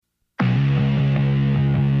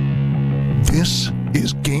This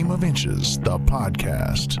is Game of Inches, the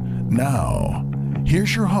podcast. Now,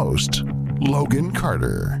 here's your host, Logan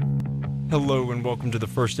Carter. Hello and welcome to the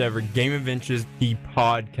first ever Game of Inches, the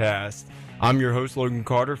podcast. I'm your host, Logan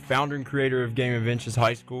Carter, founder and creator of Game of Inches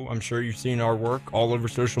High School. I'm sure you've seen our work all over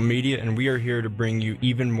social media, and we are here to bring you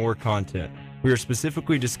even more content. We are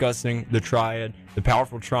specifically discussing the triad, the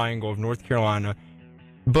powerful triangle of North Carolina,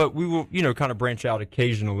 but we will, kind of branch out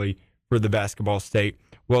occasionally for the basketball state.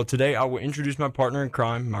 Well, today I will introduce my partner in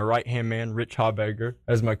crime, my right-hand man, Rich Habegger,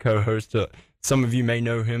 as my co-host. Some of you may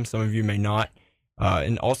know him, some of you may not.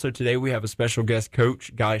 And also today we have a special guest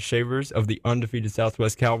coach, Guy Shavers of the undefeated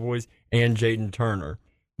Southwest Cowboys, and Jayden Turner.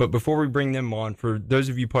 But before we bring them on, for those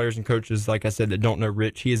of you players and coaches, like I said, that don't know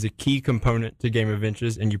Rich, he is a key component to Game of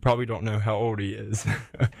Inches, and you probably don't know how old he is.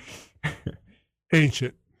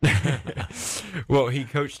 Ancient. Well, he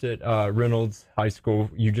coached at Reynolds High School.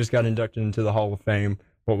 You just got inducted into the Hall of Fame.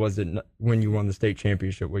 What was it when you won the state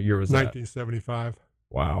championship? What year was that? 1975.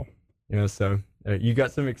 Wow. So you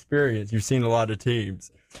got some experience. You've seen a lot of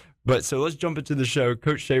teams. But so let's jump into the show.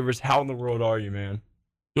 Coach Shavers, how in the world are you, man?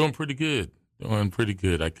 Doing pretty good.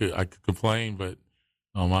 I could complain, but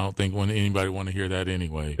I don't think anybody want to hear that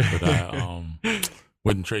anyway. But I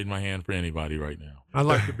wouldn't trade my hand for anybody right now. I'd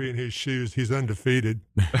like to be in his shoes. He's undefeated.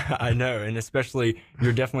 I know, and especially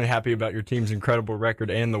you're definitely happy about your team's incredible record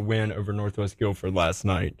and the win over Northwest Guilford last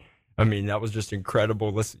night. I mean, that was just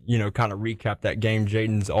incredible. Let's, kind of recap that game.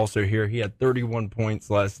 Jayden's also here. He had 31 points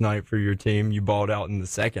last night for your team. You balled out in the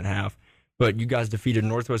second half, but you guys defeated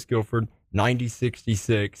Northwest Guilford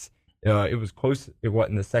 90-66. It was close.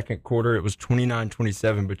 In the second quarter, it was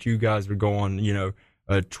 29-27, but you guys would go on,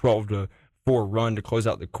 a 12-4 run to close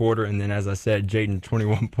out the quarter. And then, as I said, Jayden,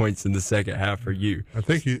 21 points in the second half for you. I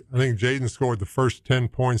think Jayden scored the first 10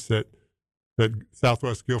 points that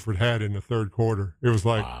Southwest Guilford had in the third quarter. It was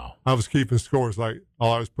like, wow. I was keeping scores. Like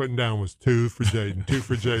all I was putting down was 2 for Jayden, 2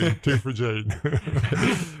 for Jayden, 2 for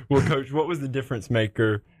Jayden. Well, Coach, what was the difference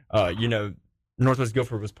maker? Northwest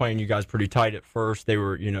Guilford was playing you guys pretty tight at first. They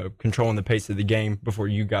were, controlling the pace of the game before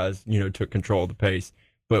you guys, took control of the pace.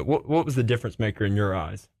 But what was the difference maker in your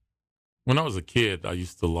eyes? When I was a kid, I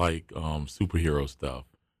used to like superhero stuff.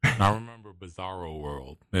 And I remember Bizarro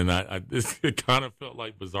World, and it kind of felt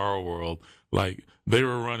like Bizarro World, like they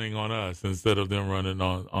were running on us instead of them running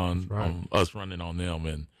on us running on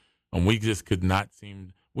them, and we just could not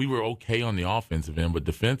seem. We were okay on the offensive end, but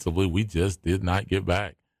defensively, we just did not get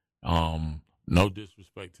back. No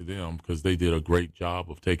disrespect to them because they did a great job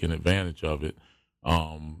of taking advantage of it.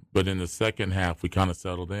 But in the second half, we kind of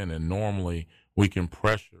settled in, and normally we can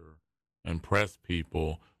pressure and press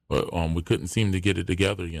people. But we couldn't seem to get it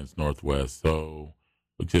together against Northwest, so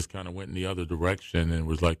we just kind of went in the other direction and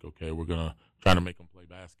was like, okay, we're going to try to make them play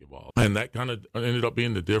basketball. And that kind of ended up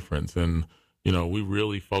being the difference. And, we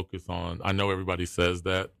really focus on – I know everybody says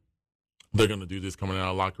that they're going to do this coming out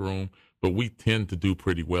of the locker room, but we tend to do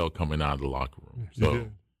pretty well coming out of the locker room. So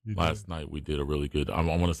last night we did a really good – I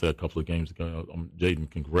want to say a couple of games ago,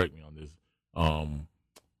 Jayden can correct me on this.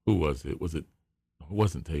 Who was it? It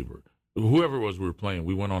wasn't Tabor. Whoever it was we were playing,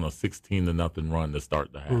 we went on a 16-0 run to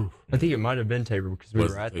start the half. I think it might have been Tabor because we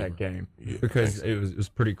were at that game. Yeah, because it was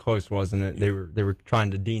pretty close, wasn't it? They were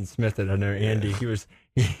trying to Dean Smith it. I know Andy.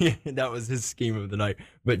 Yeah. That was his scheme of the night.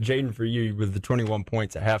 But Jayden, for you with the 21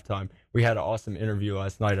 points at halftime, we had an awesome interview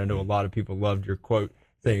last night. I know a lot of people loved your quote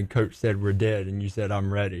saying, "Coach said we're dead," and you said,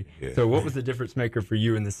 "I'm ready." Yeah. So what was the difference maker for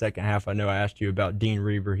you in the second half? I know I asked you about Dean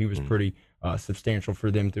Reaver. He was pretty substantial for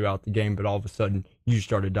them throughout the game, but all of a sudden you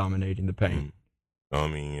started dominating the paint.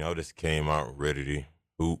 I just came out ready to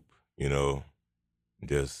hoop,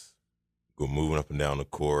 just go moving up and down the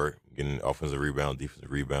court, getting offensive rebounds, defensive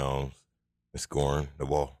rebounds, and scoring the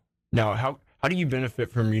ball. Now, how do you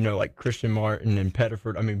benefit from, like Christian Martin and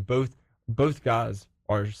Pettiford? I mean, both guys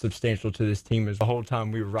are substantial to this team. As the whole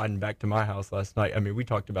time we were riding back to my house last night, I mean, we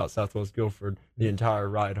talked about Southwest Guilford the entire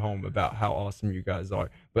ride home about how awesome you guys are.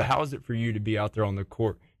 But how is it for you to be out there on the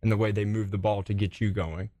court and the way they move the ball to get you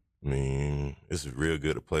going? I mean, it's real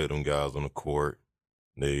good to play with them guys on the court.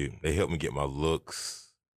 They help me get my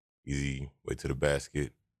looks, easy way to the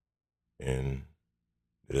basket, and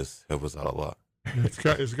it just help us out a lot. It's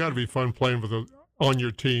got to be fun playing on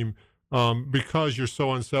your team. Because you're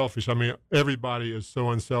so unselfish. I mean, everybody is so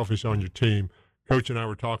unselfish on your team. Coach and I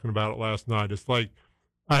were talking about it last night. It's like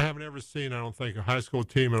I haven't ever seen, I don't think, a high school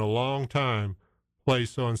team in a long time play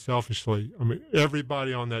so unselfishly. I mean,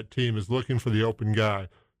 everybody on that team is looking for the open guy.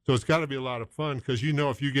 So it's got to be a lot of fun because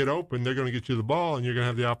if you get open, they're going to get you the ball and you're going to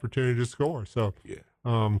have the opportunity to score. So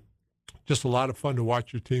just a lot of fun to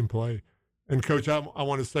watch your team play. And Coach, I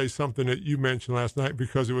want to say something that you mentioned last night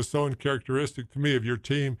because it was so uncharacteristic to me of your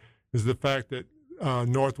team is the fact that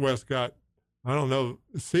Northwest got, I don't know,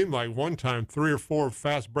 it seemed like one time 3 or 4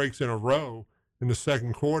 fast breaks in a row in the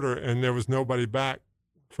second quarter, and there was nobody back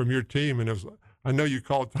from your team. And it was, I know you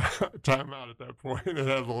called timeout at that point and had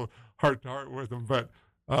a little heart-to-heart with them,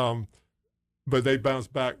 but they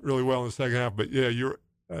bounced back really well in the second half. But, yeah,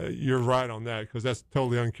 you're right on that because that's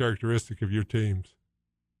totally uncharacteristic of your teams.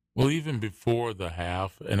 Well, even before the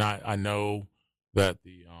half, and I know that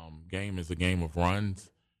the game is a game of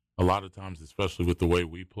runs a lot of times, especially with the way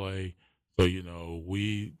we play. So,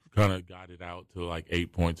 we kind of got it out to like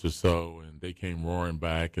 8 points or so, and they came roaring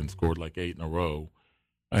back and scored like 8 in a row.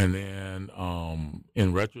 And then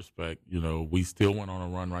in retrospect, we still went on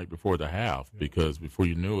a run right before the half because before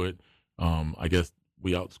you knew it, I guess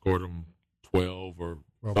we outscored them 12 or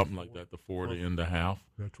something like that to 4 to end the half.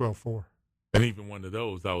 Yeah, 12-4. And even one of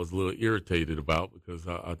those I was a little irritated about because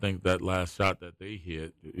I think that last shot that they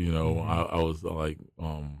hit, I was like,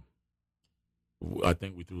 I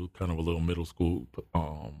think we threw kind of a little middle school pass.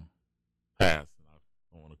 And I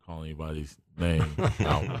don't want to call anybody's name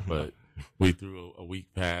out, but we threw a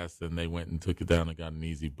weak pass and they went and took it down and got an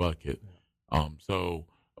easy bucket.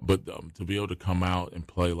 But to be able to come out and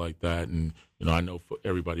play like that, and, I know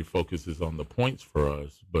everybody focuses on the points for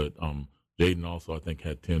us, but Jayden also, I think,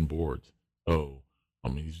 had 10 boards. So,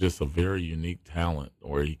 he's just a very unique talent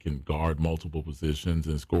where he can guard multiple positions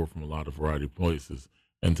and score from a lot of variety of places.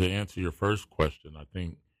 And to answer your first question, I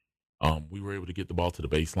think we were able to get the ball to the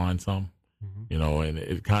baseline some, and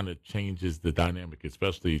it kind of changes the dynamic,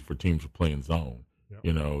 especially for teams who are playing zone.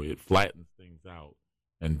 Yep. It flattens things out.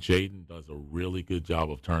 And Jayden does a really good job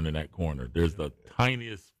of turning that corner. There's the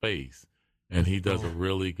tiniest space, and he does a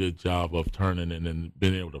really good job of turning and then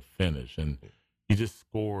being able to finish. And he just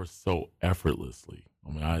scores so effortlessly.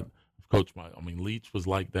 I've coached Leach was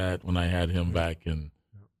like that when I had him back in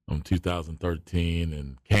 2013,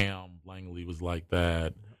 and Cam Langley was like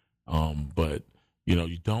that. But,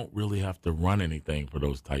 you don't really have to run anything for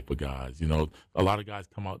those type of guys. A lot of guys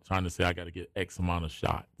come out trying to say, I got to get X amount of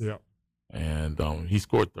shots. Yeah. And he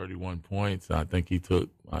scored 31 points. I think he took,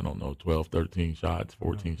 12, 13 shots,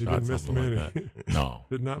 14 shots, something like that. No.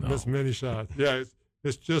 Did not miss many shots. Yeah,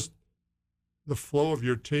 it's just the flow of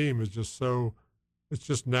your team is just so – it's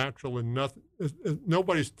just natural and nothing.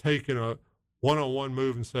 Nobody's taking a one-on-one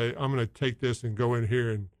move and say, I'm going to take this and go in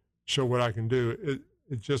here and show what I can do.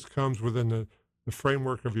 It just comes within the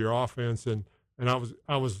framework of your offense. And I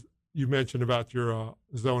was you mentioned about your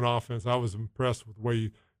zone offense. I was impressed with the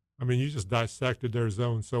way you just dissected their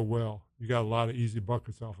zone so well. You got a lot of easy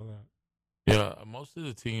buckets off of that. Yeah, most of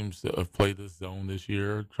the teams that have played this zone this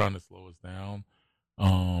year trying to slow us down.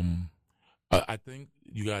 I think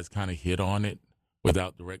you guys kind of hit on it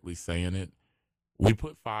without directly saying it. We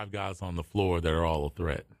put 5 guys on the floor that are all a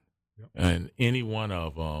threat. Yep. And any one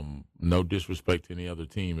of them, no disrespect to any other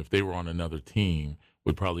team, if they were on another team,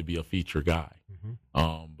 would probably be a feature guy.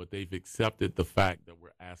 Mm-hmm. But they've accepted the fact that we're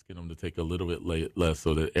asking them to take a little bit less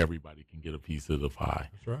so that everybody can get a piece of the pie.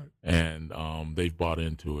 That's right. And they've bought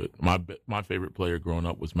into it. My favorite player growing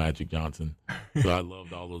up was Magic Johnson. So I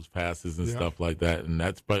loved all those passes and stuff like that. And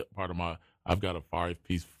that's part of I've got a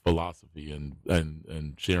 5-piece philosophy,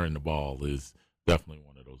 and sharing the ball is definitely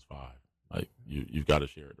one of those 5. Like you've got to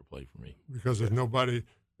share it to play for me. Because there's nobody.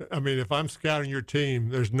 If I'm scouting your team,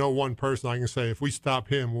 there's no one person I can say, if we stop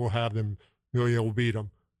him, we'll have them, we'll beat them.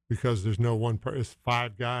 Because there's no one person. It's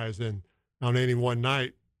 5 guys. And on any one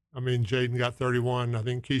night, Jayden got 31. I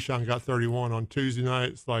think Keyshawn got 31 on Tuesday night.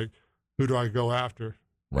 It's like, who do I go after?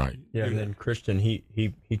 Right. Yeah, and then Christian, he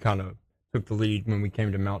kind of took the lead when we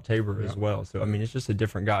came to Mount Tabor as well. So, it's just a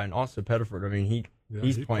different guy. And also Pettiford,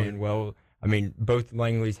 he's playing well. Both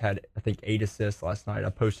Langleys had, I think, 8 assists last night. I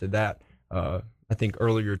posted that, I think,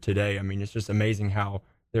 earlier today. It's just amazing how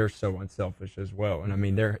they're so unselfish as well.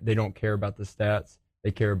 And, they don't care about the stats.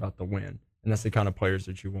 They care about the win. And that's the kind of players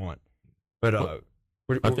that you want. But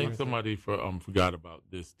I think somebody forgot about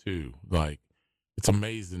this, too. Like, it's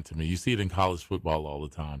amazing to me. You see it in college football all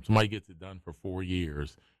the time. Somebody gets it done for 4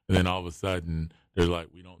 years, and then all of a sudden they're like,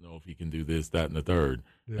 we don't know if he can do this, that, and the third.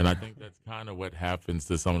 Yeah. And I think that's kind of what happens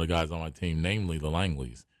to some of the guys on my team, namely the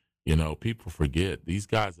Langleys. People forget these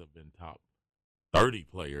guys have been top 30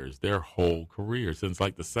 players their whole career since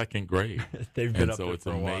like the 2nd grade. They've been and up so there it's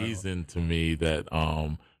for amazing to me that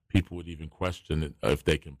people would even question it if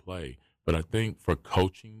they can play. But I think for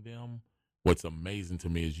coaching them, what's amazing to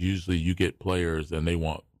me is usually you get players and they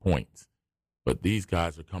want points. But these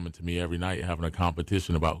guys are coming to me every night having a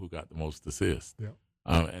competition about who got the most assists. Yep.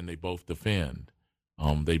 And they both defend.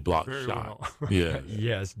 They blocked Very shots. well. Yeah.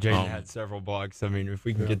 Yes, Jayden had several blocks. I mean, if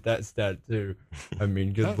we can get that stat too, I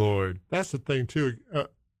mean, good Lord. That's the thing too.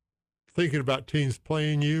 Thinking about teams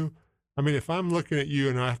playing you, I mean, if I'm looking at you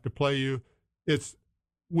and I have to play you,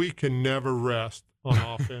 we can never rest on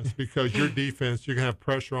offense because your defense, you're gonna have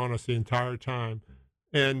pressure on us the entire time.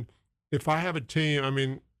 And if I have a team, I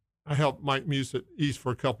mean, I helped Mike Muse at East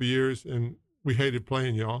for a couple of years, and we hated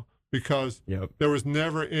playing y'all because there was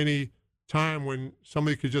never any time when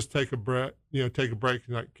somebody could just take a break and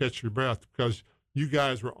like catch your breath because you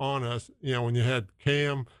guys were on us. You know, when you had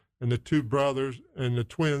Cam and the two brothers and the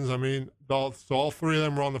twins, I mean, all three of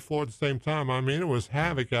them were on the floor at the same time. I mean, it was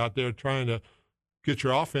havoc out there trying to get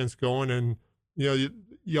your offense going, and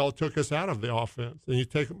y'all took us out of the offense, and you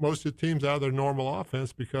take most of the teams out of their normal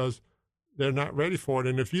offense because they're not ready for it.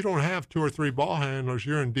 And if you don't have 2 or 3 ball handlers,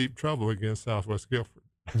 you're in deep trouble against Southwest Guilford.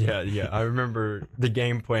 Yeah. I remember the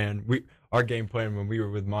game plan. Our game plan when we were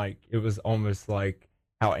with Mike, it was almost like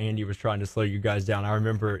how Andy was trying to slow you guys down. I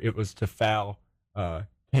remember it was to foul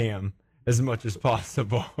Cam as much as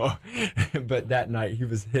possible, but that night he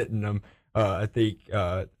was hitting them. I think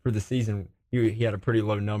for the season he had a pretty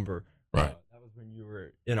low number. Right. That was when you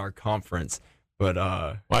were in our conference. But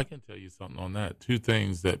well, I can tell you something on that. 2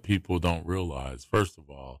 things that people don't realize. First of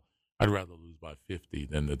all, I'd rather lose by 50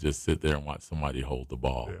 than to just sit there and watch somebody hold the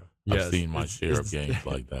ball. Yeah. I've seen my share of games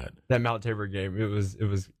like that. That Mount Tabor game, it was.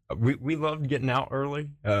 We loved getting out early.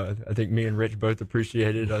 I think me and Rich both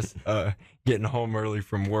appreciated us getting home early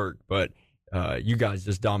from work. But you guys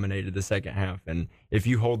just dominated the second half, and if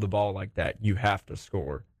you hold the ball like that, you have to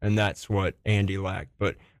score, and that's what Andy lacked.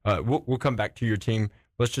 But we'll come back to your team.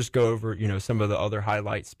 Let's just go over, some of the other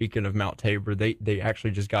highlights. Speaking of Mount Tabor, they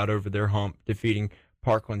actually just got over their hump, defeating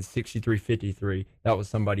Parkland 63-53. That was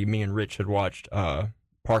somebody me and Rich had watched.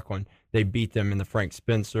 Parkland, they beat them in the Frank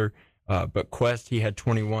Spencer. But Quest, he had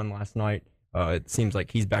 21 last night. It seems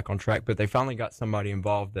like he's back on track, but they finally got somebody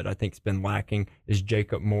involved that I think's been lacking is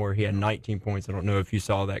Jacob Moore. He had 19 points. I don't know if you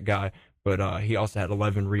saw that guy, but he also had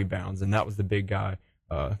 11 rebounds, and that was the big guy.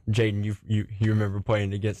 Jayden, you remember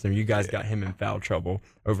playing against him. You guys got him in foul trouble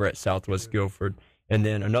over at Southwest Guilford. And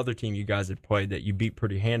then another team you guys had played that you beat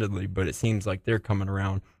pretty handedly, but it seems like they're coming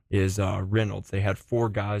around, is Reynolds. They had 4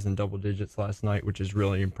 guys in double digits last night, which is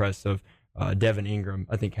really impressive. Devin Ingram,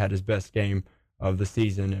 I think, had his best game of the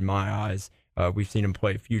season in my eyes. We've seen him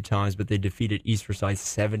play a few times, but they defeated East Forsyth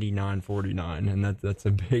 79-49, and that's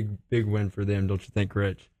a big win for them, don't you think,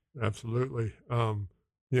 Rich? Absolutely. I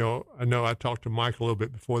know I talked to Mike a little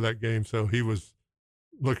bit before that game, so he was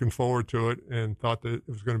looking forward to it and thought that it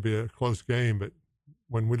was going to be a close game. But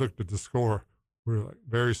when we looked at the score, we were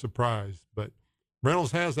very surprised. But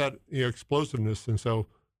Reynolds has that explosiveness, and so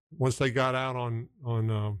once they got out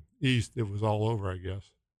on East, it was all over, I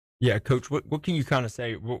guess. Yeah, Coach, what can you kind of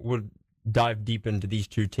say? We'll dive deep into these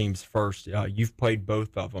 2 teams first. You've played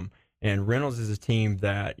both of them. And Reynolds is a team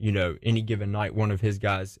that, any given night, one of his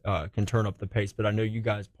guys can turn up the pace. But I know you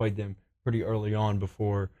guys played them pretty early on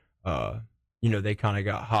before, they kind of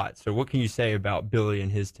got hot. So what can you say about Billy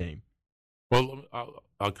and his team? Well,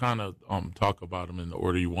 I'll kind of talk about them in the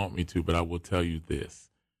order you want me to, but I will tell you this.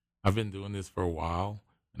 I've been doing this for a while,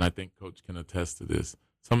 and I think Coach can attest to this.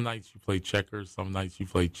 Some nights you play checkers, some nights you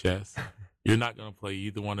play chess. You're not going to play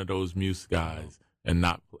either one of those Muse guys and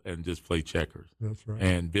just play checkers. That's right.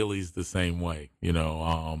 And Billy's the same way.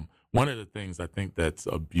 One of the things I think that's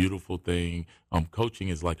a beautiful thing, coaching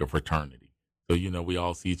is like a fraternity. So, we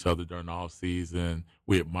all see each other during the off season.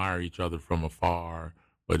 We admire each other from afar.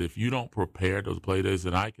 But if you don't prepare those play days,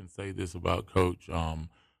 and I can say this about Coach,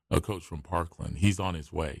 a coach from Parkland, he's on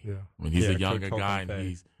his way. Yeah. I mean, he's a younger guy,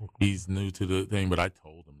 and he's new to the thing. But I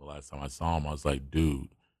told him the last time I saw him, I was like,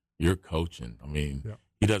 dude, you're coaching. I mean,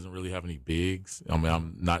 he doesn't really have any bigs. I mean,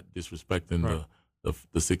 I'm not disrespecting the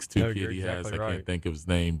 6'2" kid he has. I can't think of his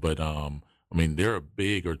name. But, they're a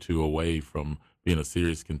big or 2 away from being a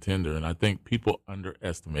serious contender. And I think people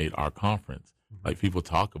underestimate our conference. Mm-hmm. Like, people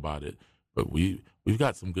talk about it. But we've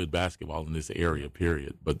got some good basketball in this area,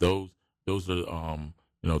 period. But those are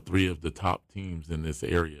 3 of the top teams in this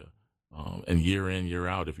area. And year in, year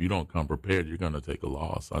out, if you don't come prepared, you're going to take a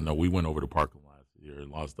loss. I know we went over to Parkland last year and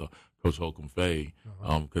lost to Coach Holcomb Fay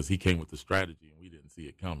because he came with the strategy and we didn't see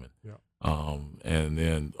it coming. Yeah. And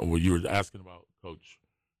then you were asking about Coach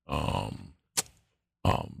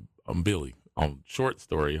Billy. Short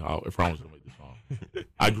story, I promise to make this long.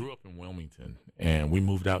 I grew up in Wilmington, and we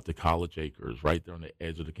moved out to College Acres, right there on the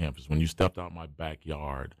edge of the campus. When you stepped out my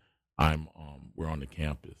backyard, we're on the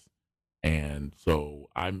campus. And so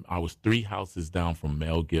I was 3 houses down from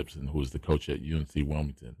Mel Gibson, who was the coach at UNC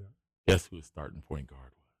Wilmington. Yeah. Guess who his starting point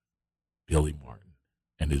guard was? Billy Martin.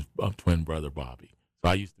 and his twin brother Bobby. So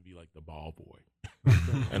I used to be like the ball boy,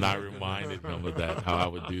 and I reminded him of that, how I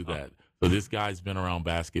would do that. So this guy's been around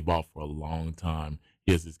basketball for a long time.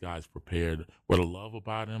 He has his guys prepared. What I love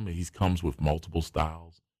about him is he comes with multiple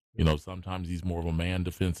styles. You know, sometimes he's more of a man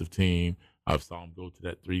defensive team. I saw him go to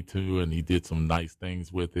that 3-2, and he did some nice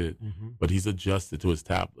things with it. But he's adjusted to his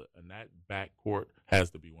tablet, and that backcourt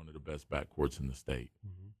has to be one of the best backcourts in the state.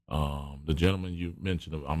 The gentleman you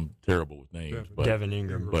mentioned, I'm terrible with names, but Devin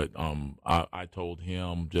Ingram. But I told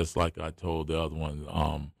him, just like I told the other one,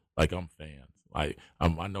 like I'm fans. Like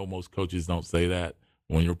I know most coaches don't say that.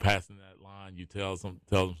 When you're passing that line, you tell them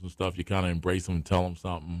some stuff. You kind of embrace them and tell them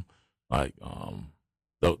something. Like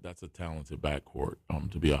that's a talented backcourt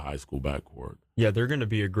to be a high school backcourt. Yeah, they're going to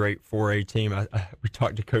be a great 4A team. We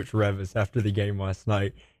talked to Coach Revis after the game last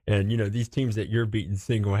night, and these teams that you're beating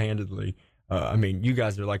single-handedly. I mean, you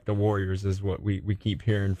guys are like the Warriors, is what we keep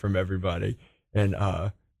hearing from everybody. And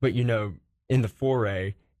but in the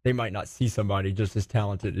 4A, they might not see somebody just as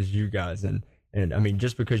talented as you guys. And I mean,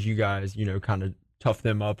 just because you guys kind of tough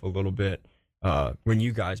them up a little bit when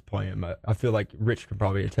you guys play them, I feel like Rich could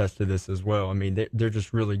probably attest to this as well. I mean, they're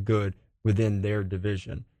just really good within their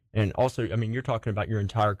division. And also, I mean, you're talking about your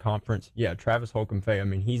entire conference. Yeah, Travis Holcomb Fay. I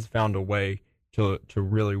mean, he's found a way to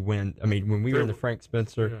really win. I mean, when we were in the Frank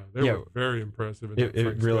Spencer, they were very impressive. It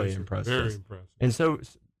really impressed us. Very impressive. And so,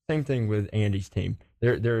 same thing with Andy's team.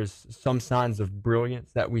 There's some signs of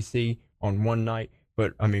brilliance that we see on one night,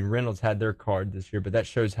 but I mean, Reynolds had their card this year, but that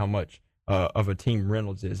shows how much of a team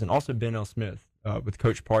Reynolds is. And also Ben L. Smith with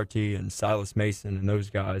Coach Partee and Silas Mason and those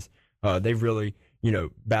guys, they've really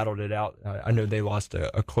battled it out. I know they lost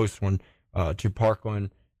a close one to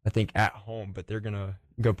Parkland, I think at home, but they're gonna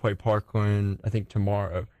go play Parkland, I think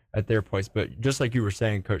tomorrow at their place. But just like you were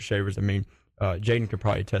saying, Coach Shavers, I mean, Jayden could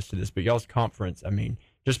probably attest to this, but y'all's conference, I mean,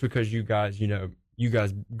 just because you guys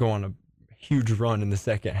go on a huge run in the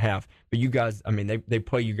second half, but you guys, I mean, they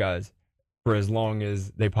play you guys for as long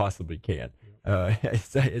as they possibly can.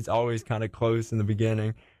 It's always kind of close in the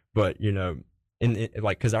beginning, but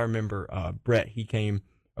because I remember Brett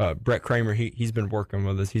Kramer, he's been working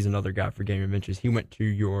with us. He's another guy for Game Adventures. He went to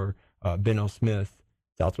your Ben L. Smith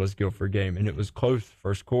Southwest Guilford game, and it was close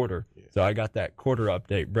first quarter. Yeah. So I got that quarter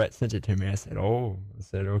update. Brett sent it to me. I said,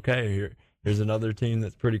 okay, here's another team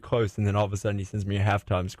that's pretty close. And then all of a sudden he sends me a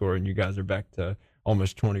halftime score, and you guys are back to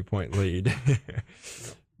almost 20-point lead.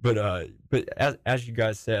 But as you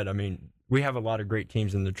guys said, I mean, we have a lot of great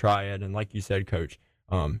teams in the Triad, and like you said, Coach,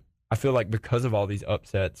 I feel like because of all these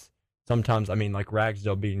upsets, sometimes, I mean, like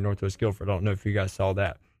Ragsdale beating Northwest Guilford, I don't know if you guys saw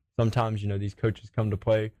that. Sometimes, these coaches come to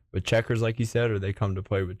play with checkers, like you said, or they come to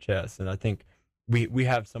play with chess. And I think we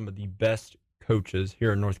have some of the best coaches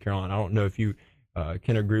here in North Carolina. I don't know if you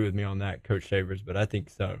can agree with me on that, Coach Shavers, but I think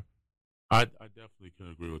so. I definitely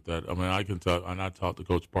can agree with that. I mean, I can tell, and I talk to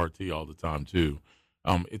Coach Partee all the time, too.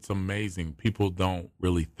 It's amazing. People don't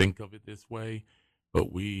really think of it this way,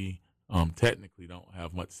 but we technically don't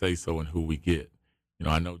have much say-so in who we get.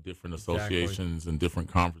 I know different associations and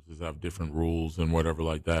different conferences have different rules and whatever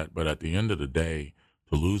like that. But at the end of the day,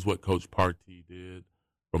 to lose what Coach Partee did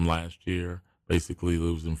from last year, basically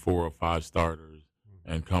losing 4 or 5 starters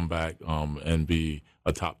and come back and be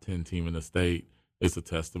a top 10 team in the state, it's a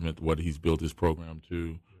testament to what he's built his program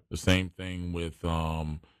to. The same thing with,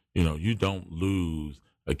 you don't lose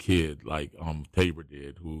a kid like Tabor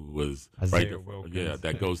did, who was Isaiah Wilkins. Yeah,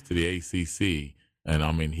 that goes to the ACC. And,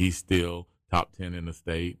 I mean, he's still top 10 in the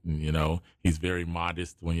state, and he's very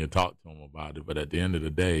modest when you talk to him about it. But at the end of the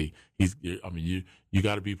day, you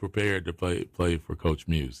got to be prepared to play for Coach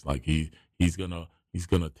Muse. Like he's gonna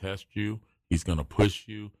test you, he's gonna push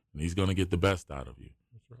you, and he's gonna get the best out of you.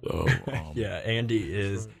 So yeah, Andy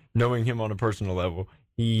is, knowing him on a personal level,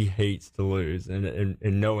 he hates to lose, and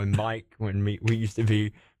knowing Mike, when we used to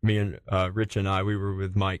be, me and Rich and I, we were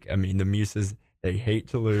with Mike. I mean, the Muses, they hate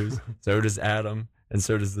to lose. So does Adam. And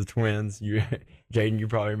so does the twins. Jayden, you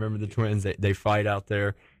probably remember the twins. They fight out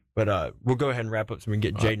there. But we'll go ahead and wrap up so we can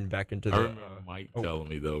get Jayden back into the. I remember Mike telling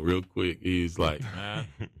me, though, real quick, he's like, man,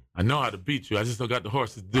 I know how to beat you. I just don't got the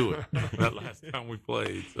horses to do it. That last time we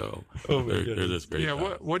played. So they're just great. Yeah,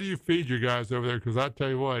 what do you feed your guys over there? Because I tell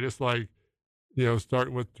you what, it's like,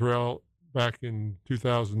 starting with Terrell back in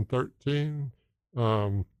 2013,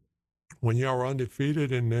 when y'all were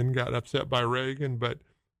undefeated and then got upset by Reagan. But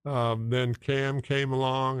then Cam came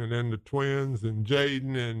along, and then the twins and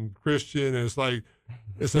Jayden and Christian. And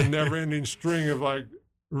it's a never-ending string of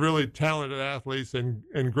really talented athletes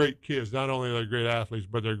and great kids. Not only are they great athletes,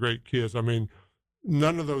 but they're great kids. I mean,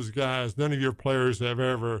 none of your players have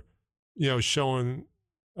ever, shown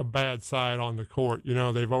a bad side on the court.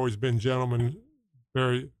 They've always been gentlemen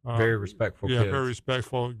very very respectful. Yeah, kids. very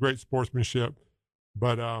respectful, great sportsmanship.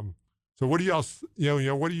 But so what do y'all,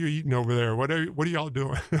 what are you eating over there? What are y'all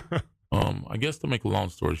doing? I guess to make a long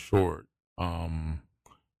story short,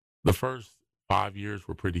 the first 5 years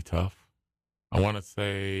were pretty tough. I want to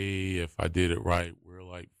say, if I did it right, we're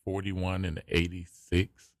like 41 and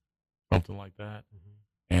 86, something like that. Mm-hmm.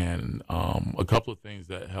 And a couple of things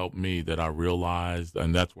that helped me that I realized,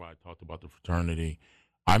 and that's why I talked about the fraternity.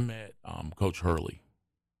 I met Coach Hurley,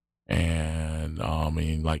 and I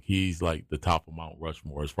mean, like, he's like the top of Mount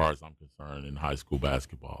Rushmore as far as I'm concerned in high school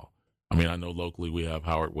basketball. I mean, I know locally we have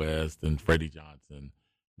Howard West and Freddie Johnson,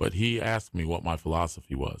 but he asked me what my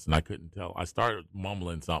philosophy was, and I couldn't tell. I started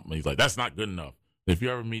mumbling something. He's like, "That's not good enough." If you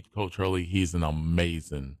ever meet Coach Hurley, he's an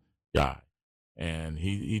amazing guy. And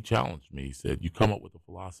he challenged me. He said, "You come up with a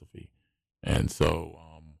philosophy." And so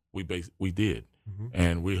we did. Mm-hmm.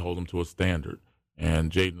 And we hold them to a standard.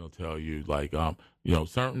 And Jayden will tell you, like,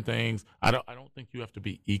 certain things, I don't think you have to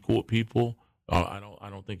be equal with people. I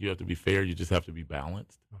don't think you have to be fair. You just have to be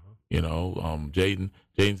balanced. Uh-huh.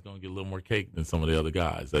 Jayden's going to get a little more cake than some of the other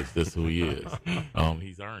guys. That's just who he is.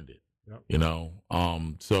 He's earned it. Yep.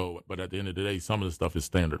 But at the end of the day, some of the stuff is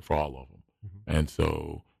standard for all of them. Mm-hmm. And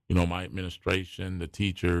so, my administration, the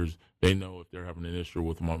teachers, they know if they're having an issue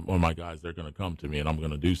with one of my guys, they're going to come to me and I'm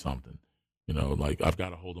going to do something. Like, I've got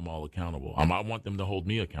to hold them all accountable. I want them to hold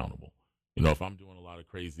me accountable. If I'm doing a lot of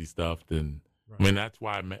crazy stuff, then, right. I mean, that's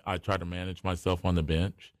why I try to manage myself on the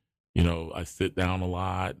bench. I sit down a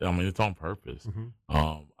lot. I mean, it's on purpose. Mm-hmm.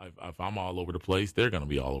 If I'm all over the place, they're going to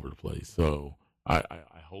be all over the place. So I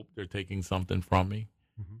hope they're taking something from me.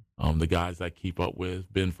 Mm-hmm. The guys I keep up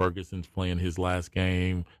with, Ben Ferguson's playing his last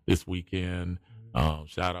game this weekend. Mm-hmm.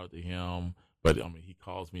 Shout out to him. But, I mean, he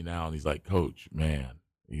calls me now and he's like, "Coach, man,"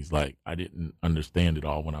 he's like, "I didn't understand it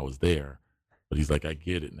all when I was there." But he's like, "I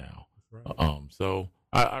get it now." Right. So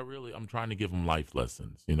I'm trying to give them life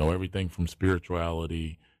lessons, everything from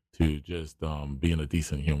spirituality to just being a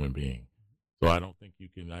decent human being. So I don't think you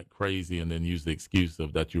can act crazy and then use the excuse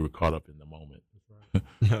of that you were caught up in the moment. That's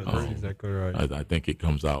right. No, that's exactly right. I think it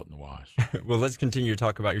comes out in the wash. Well, let's continue to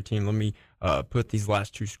talk about your team. Let me put these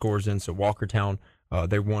last two scores in. So Walkertown,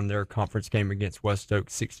 they won their conference game against West Oak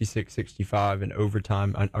 66-65 in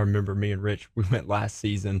overtime. I remember me and Rich, we went last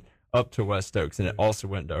season up to West Oaks, and it also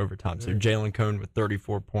went to overtime. So Jalen Cohn with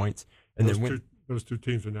 34 points. And those two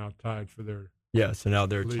teams are now tied for their so now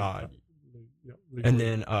they're tied. And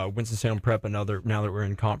then Winston-Salem Prep, now that we're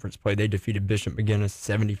in conference play, they defeated Bishop McGinnis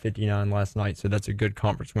 70-59 last night. So that's a good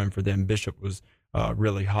conference win for them. Bishop was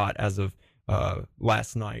really hot as of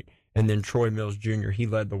last night. And then Troy Mills Jr., he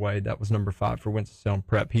led the way. That was number 5 for Winston-Salem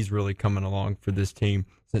Prep. He's really coming along for this team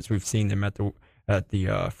since we've seen them at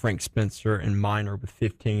the Frank Spencer and Minor with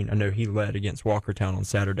 15. I know he led against Walkertown on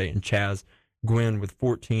Saturday, and Chaz Gwynn with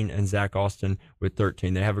 14 and Zach Austin with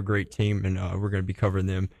 13. They have a great team, and we're going to be covering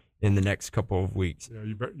them in the next couple of weeks.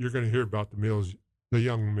 Yeah, you're going to hear about the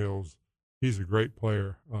young Mills. He's a great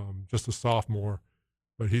player, just a sophomore,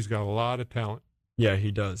 but he's got a lot of talent. Yeah,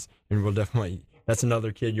 he does, and we'll definitely. That's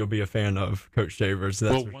another kid you'll be a fan of, Coach Shavers.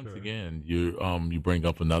 Once again, you bring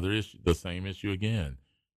up another issue, the same issue again.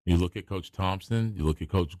 You look at Coach Thompson, you look at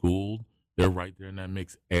Coach Gould. They're right there in that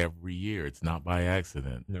mix every year. It's not by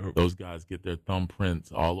accident. Nope. Those guys get their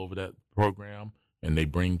thumbprints all over that program, and they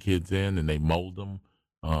bring kids in and they mold them.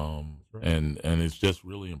 Right. And it's just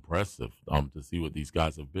really impressive to see what these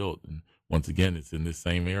guys have built. And once again, it's in this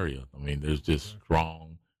same area. I mean, there's just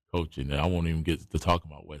strong coaching. And I won't even get to talk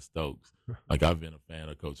about West Oaks. Like, I've been a fan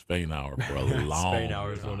of Coach Spainhour for a long time.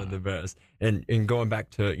 Spainhour is one of the best. And going back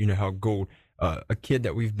to, how Gould, a kid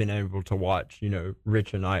that we've been able to watch,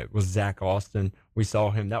 Rich and I, was Zach Austin. We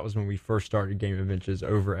saw him. That was when we first started Game of Inches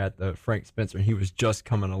over at the Frank Spencer, and he was just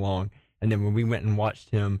coming along. And then when we went and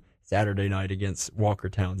watched him Saturday night against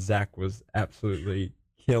Walkertown, Zach was absolutely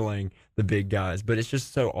killing the big guys. But it's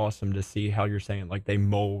just so awesome to see how you're saying, like, they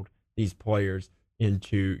mold these players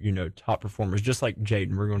into, top performers, just like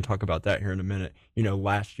Jayden. We're going to talk about that here in a minute.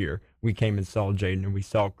 Last year we came and saw Jayden and we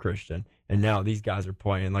saw Christian, and now these guys are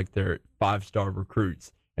playing like they're 5-star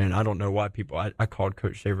recruits. And I don't know why people, I called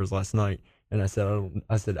Coach Shavers last night and I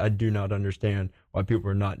said, I do not understand why people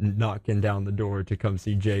are not knocking down the door to come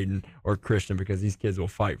see Jayden or Christian, because these kids will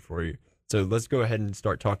fight for you. So let's go ahead and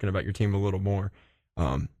start talking about your team a little more.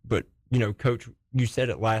 But, Coach, you said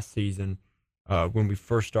it last season, when we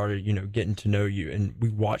first started, getting to know you, and we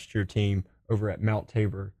watched your team over at Mount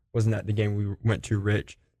Tabor. Wasn't that the game we went to,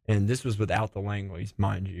 Rich? And this was without the Langleys,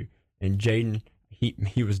 mind you. And Jayden,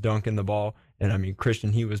 he was dunking the ball, and I mean,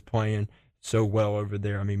 Christian, he was playing so well over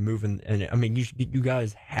there. I mean, moving, and I mean, you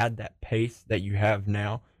guys had that pace that you have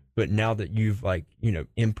now, But now that you've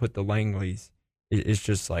input the Langleys, it's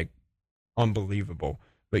just unbelievable.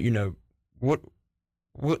 But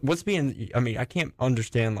what's being? I mean, I can't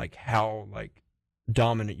understand how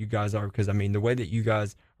dominant you guys are, because I mean the way that you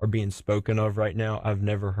guys are being spoken of right now, I've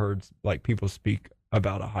never heard people speak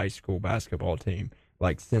about a high school basketball team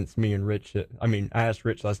since me and Rich. I mean, I asked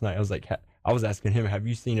Rich last night. I was asking him, have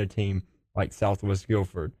you seen a team like Southwest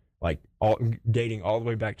Guilford, dating all the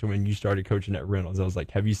way back to when you started coaching at Reynolds? I was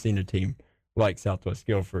like, have you seen a team like Southwest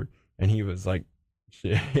Guilford? And he was like,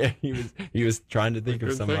 shit. he was trying to think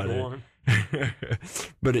of somebody.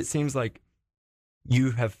 But it seems like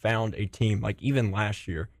you have found a team, even last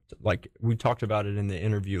year, we talked about it in the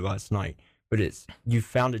interview last night, but you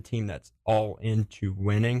found a team that's all into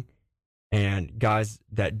winning and guys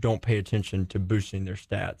that don't pay attention to boosting their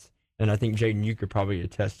stats. And I think, Jayden, you could probably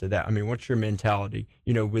attest to that. I mean, what's your mentality,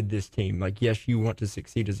 with this team? Yes, you want to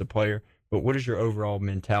succeed as a player, but what is your overall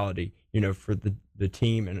mentality, for the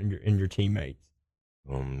team and your teammates?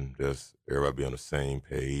 Just everybody be on the same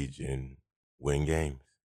page and win games.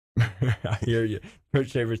 I hear you, Coach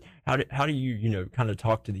Shavers. How do you kind of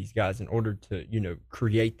talk to these guys in order to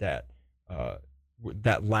create that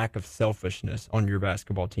that lack of selfishness on your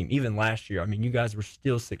basketball team? Even last year, I mean, you guys were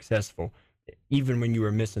still successful, even when you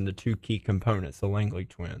were missing the two key components, the Langley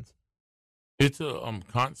twins. It's a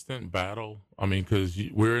constant battle. I mean, because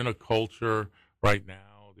we're in a culture right now.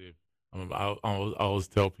 I always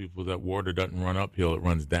tell people that water doesn't run uphill; it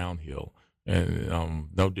runs downhill. And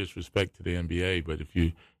no disrespect to the NBA, but if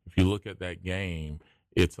you look at that game,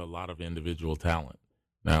 it's a lot of individual talent.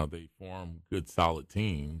 Now they form good, solid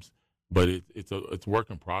teams, but it's a work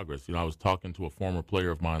in progress. I was talking to a former player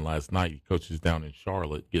of mine last night. He coaches down in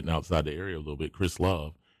Charlotte, getting outside the area a little bit, Chris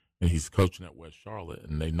Love, and he's coaching at West Charlotte,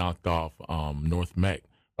 and they knocked off North Mech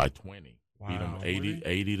by 20, beat them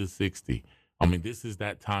 80 to 60. I mean, this is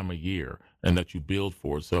that time of year and that you build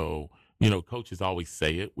for. So, coaches always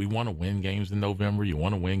say it. We want to win games in November. You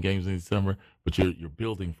want to win games in December, but you're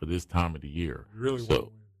building for this time of the year. You really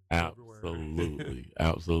so, want to win.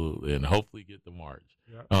 Absolutely, and hopefully get to March.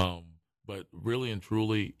 Yeah. But really and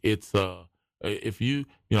truly, it's if you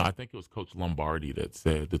I think it was Coach Lombardi that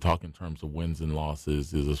said to talk in terms of wins and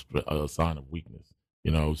losses is a sign of weakness.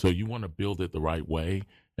 So you want to build it the right way,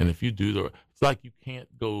 and if you do it's like you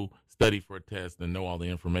can't go study for a test and know all the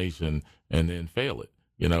information and then fail it.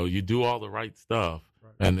 You do all the right stuff,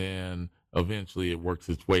 right, and then eventually it works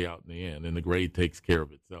its way out in the end, and the grade takes care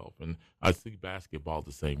of itself. And I see basketball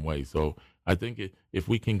the same way. So I think if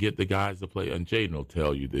we can get the guys to play, and Jayden will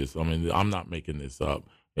tell you this, I mean, I'm not making this up.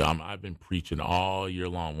 I've been preaching all year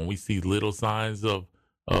long. When we see little signs of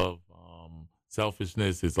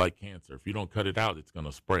selfishness, it's like cancer. If you don't cut it out, it's going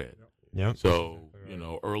to spread. Yep. So,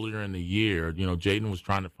 earlier in the year, Jayden was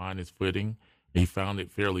trying to find his footing. He found it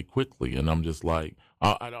fairly quickly, and I'm just like,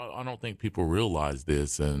 I don't think people realize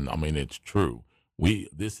this, and I mean it's true.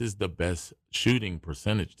 This is the best shooting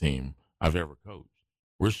percentage team I've ever coached.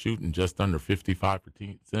 We're shooting just under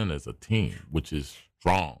 55% as a team, which is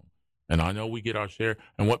strong. And I know we get our share.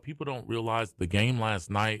 And what people don't realize, the game last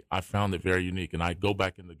night, I found it very unique. And I go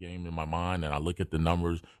back in the game in my mind and I look at the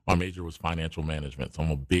numbers. My major was financial management, so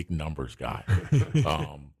I'm a big numbers guy.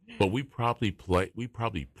 But we probably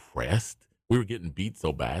pressed. We were getting beat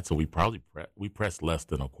so bad, so we pressed less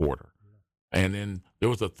than a quarter. And then there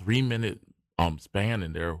was a 3-minute span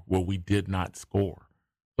in there where we did not score.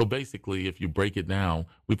 So basically, if you break it down,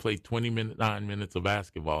 we played 9 minutes of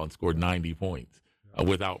basketball and scored 90 points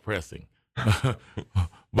without pressing.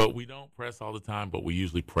 But we don't press all the time, but we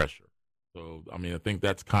usually pressure. So, I mean, I think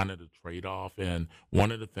that's kind of the trade-off. And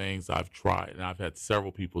one of the things I've tried, and I've had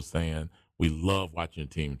several people saying, we love watching a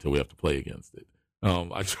team until we have to play against it.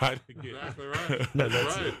 I tried to get exactly right. No,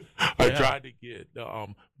 that's right. I tried to get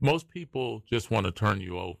most people just want to turn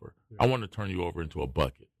you over. Yeah. I want to turn you over into a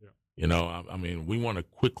bucket. Yeah. I mean, we want to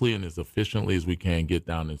quickly and as efficiently as we can get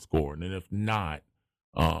down and score. And then if not,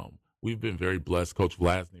 we've been very blessed. Coach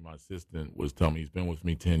Vlasny, my assistant, was telling me, he's been with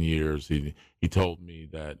me 10 years. He told me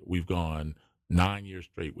that we've gone 9 years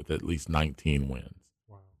straight with at least 19 wins.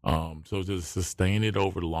 Wow. So to sustain it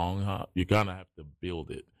over the long haul, you're going to have to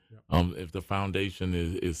build it. Yep. If the foundation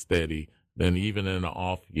is steady, then even in an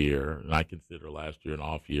off year, and I consider last year an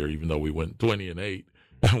off year, even though we went 20-8,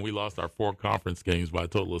 and we lost our 4 conference games by a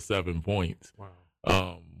total of 7 points.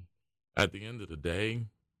 Wow. At the end of the day,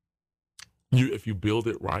 if you build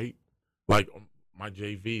it right, like my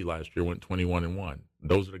JV last year went 21-1.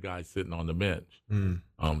 Those are the guys sitting on the bench. Mm.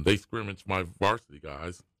 They scrimmaged my varsity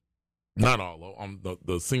guys, not all of them,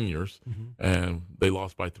 the seniors, and they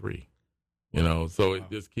lost by 3. So it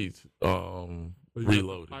just keeps So you got the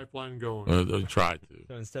Reloading. pipeline going. They try to.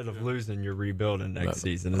 So instead of losing, you're rebuilding next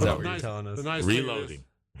season. Is that what you're telling us? The nice Reloading.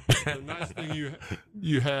 The nice thing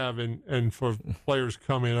you have, and for players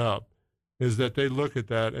coming up, is that they look at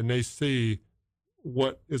that and they see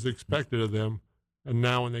what is expected of them, and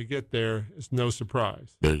now when they get there, it's no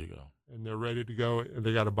surprise. There you go. And they're ready to go, and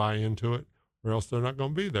they got to buy into it, or else they're not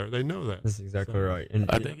going to be there. They know that. That's exactly right. And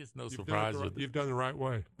I think it's no surprise. You've done the right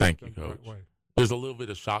way. Thank you, You've done Coach. the right way. There's a little bit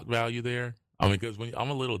of shock value there. I mean, because I'm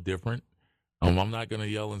a little different. I'm not going to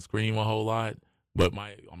yell and scream a whole lot. But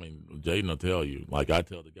Jayden will tell you, like I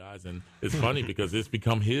tell the guys, and it's funny because it's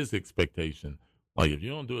become his expectation. Like, if you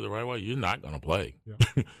don't do it the right way, you're not going to play.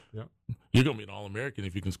 Yeah. Yeah. You're going to be an All-American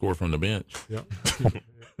if you can score from the bench. Yeah.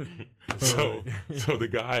 So the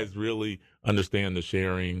guys really understand the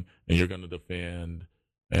sharing, and you're going to defend.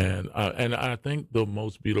 And I think the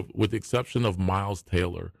most beautiful, with the exception of Miles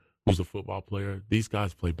Taylor, who's a football player, these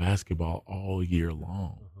guys play basketball all year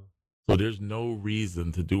long. Uh-huh. So there's no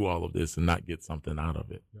reason to do all of this and not get something out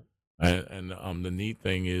of it. Yep. And the neat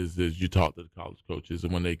thing is you talk to the college coaches,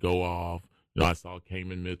 and when they go off, I saw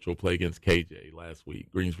Kamen Mitchell play against KJ last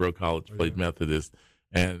week. Greensboro College played Methodist,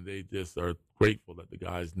 and they just are grateful that the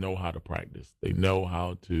guys know how to practice. They know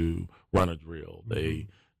how to run a drill. Mm-hmm. They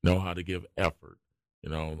know how to give effort.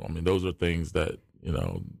 Those are things that,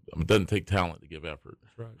 it doesn't take talent to give effort.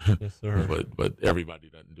 That's right. Yes, sir. but everybody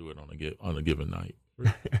doesn't do it on a given night.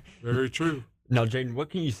 Very true. Now, Jayden, what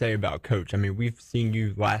can you say about Coach? I mean, we've seen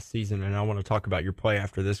you last season, and I want to talk about your play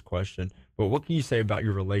after this question. But what can you say about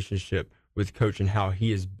your relationship with Coach and how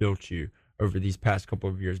he has built you over these past couple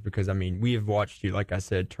of years? Because, we have watched you, like I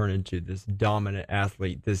said, turn into this dominant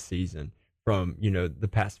athlete this season from, the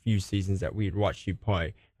past few seasons that we had watched you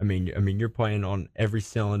play. You're playing on every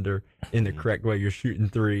cylinder in the correct way. You're shooting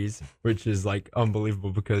threes, which is like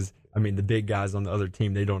unbelievable because, the big guys on the other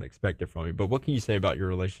team, they don't expect it from you. But what can you say about your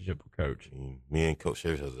relationship with Coach? Me and Coach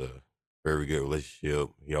Sherry has a very good relationship.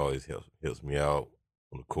 He always helps me out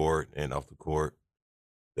on the court and off the court.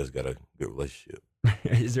 Just got a good relationship.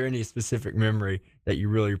 Is there any specific memory that you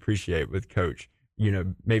really appreciate with Coach?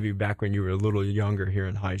 Maybe back when you were a little younger here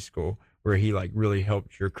in high school, where he really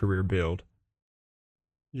helped your career build?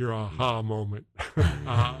 Your aha moment.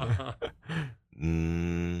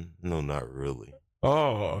 No, not really.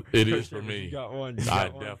 Oh, it is for me. You got one. I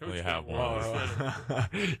definitely have one.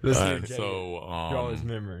 Draw his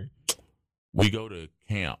memory. We go to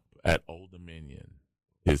camp at Old Dominion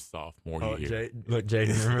his sophomore year.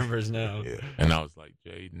 Jayden remembers now. Yeah. And I was like,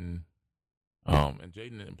 Jayden, and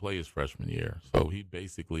Jayden didn't play his freshman year, so he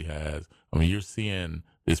basically has. You're seeing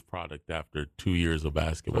this product after 2 years of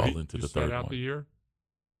basketball into the third out one. The year?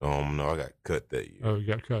 No, I got cut that year. Oh, you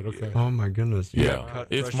got cut. Okay. Yeah. Oh my goodness. Yeah,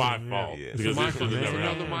 it's my fault. Yeah. It's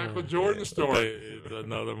another Michael Jordan story. It's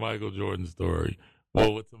another Michael Jordan story.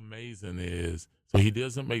 Well, what's amazing is, so he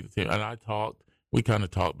doesn't make the team, and we kind of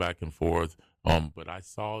talked back and forth. But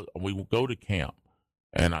we would go to camp,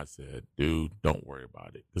 and I said, dude, don't worry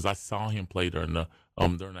about it, because I saw him play during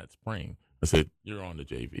that spring. I said, you're on the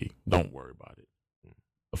JV. Don't worry about it.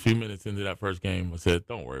 A few minutes into that first game, I said,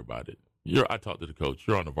 don't worry about it. I talked to the coach.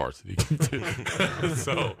 You're on the varsity.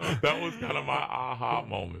 So that was kind of my aha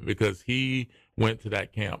moment, because he went to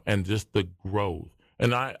that camp and just the growth.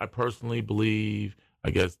 And I personally believe,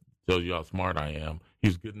 I guess tells you how smart I am, he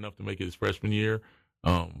was good enough to make it his freshman year,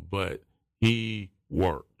 but he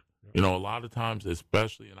worked. A lot of times,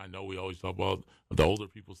 especially, and I know we always talk about the older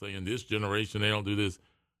people saying this generation, they don't do this.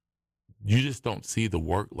 You just don't see the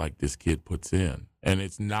work like this kid puts in. And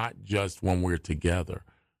it's not just when we're together.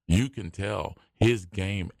 You can tell his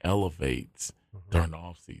game elevates during the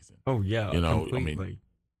off season. Oh yeah, completely.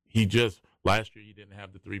 Last year he didn't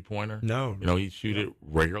have the 3-pointer. No. He'd shoot it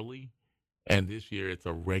rarely, and this year it's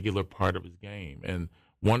a regular part of his game. And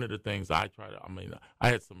one of the things I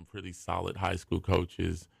had some pretty solid high school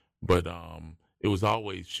coaches, but it was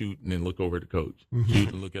always shooting and look over at the coach, shoot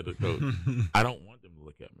and look at the coach. I don't want them to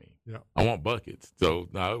look at me. Yeah. I want buckets. So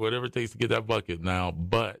now whatever it takes to get that bucket now,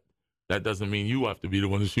 but that doesn't mean you have to be the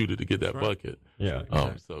one to shoot it to get that bucket. Yeah.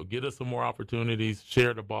 So get us some more opportunities,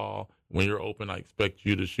 share the ball. When you're open, I expect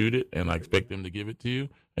you to shoot it, and I expect them to give it to you,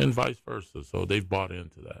 and vice versa. So they've bought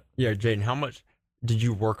into that. Yeah, Jayden, how much did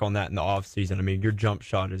you work on that in the off season? Your jump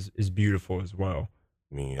shot is beautiful as well.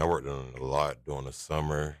 I worked on it a lot during the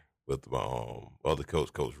summer with my other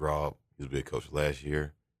coach, Coach Rob. He was a big coach last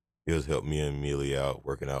year. He was helping me and Mealy out,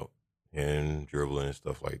 working out and dribbling and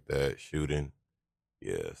stuff like that, shooting.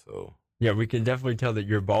 Yeah, so. Yeah, we can definitely tell that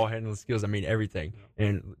your ball handling skills, everything.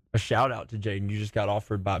 And a shout out to Jayden. You just got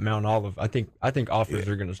offered by Mount Olive. I think offers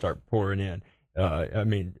are going to start pouring in. I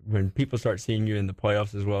mean, when people start seeing you in the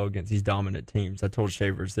playoffs as well against these dominant teams, I told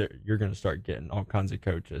Shavers that you're going to start getting all kinds of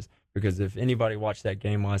coaches, because if anybody watched that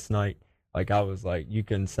game last night, like I was like, you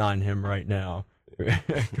can sign him right now.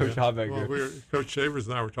 Coach Habecker. Well, Coach Shavers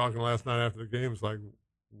and I were talking last night after the game. It's like,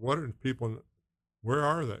 what are people? Where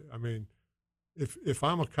are they? I mean, if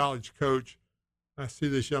I'm a college coach, I see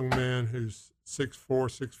this young man who's 6'4",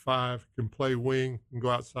 6'5", can play wing and go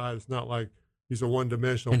outside. It's not like he's a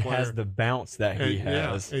one-dimensional player. And has the bounce that he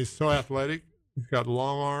has. Yeah, he's so athletic. He's got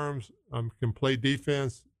long arms. Can play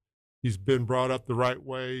defense. He's been brought up the right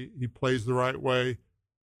way. He plays the right way.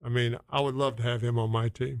 I mean, I would love to have him on my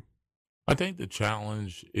team. I think the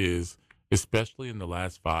challenge is, especially in the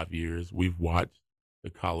last 5 years, we've watched the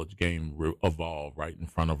college game evolve right in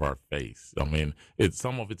front of our face. I mean,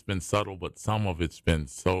 some of it's been subtle, but some of it's been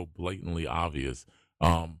so blatantly obvious.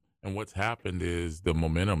 And what's happened is the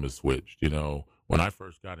momentum has switched. You know, when I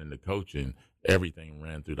first got into coaching, everything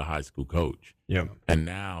ran through the high school coach. Yeah. And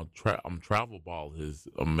now travel ball has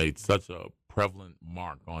made such a prevalent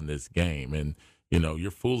mark on this game. And you know,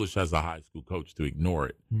 you're foolish as a high school coach to ignore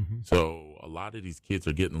it. Mm-hmm. So a lot of these kids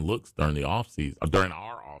are getting looks during the off season, during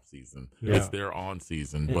our off season. Yeah. It's their on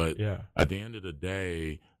season. But at the end of the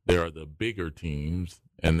day, there are the bigger teams,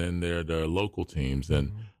 and then there are the local teams.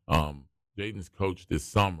 And Jayden's coach this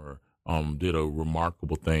summer did a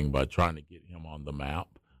remarkable thing by trying to get him on the map.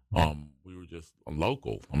 We were just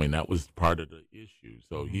local. I mean, that was part of the issue.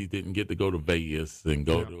 So he didn't get to go to Vegas and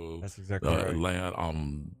go to That's exactly right. Atlanta,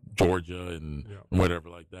 Georgia, and whatever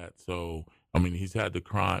like that. So I mean, he's had the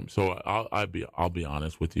crime. So I'll be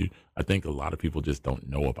honest with you. I think a lot of people just don't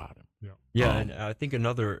know about him. Yeah, and I think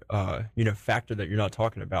another factor that you're not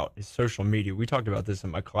talking about is social media. We talked about this in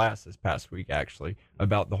my class this past week, actually,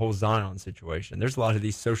 about the whole Zion situation. There's a lot of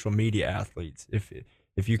these social media athletes,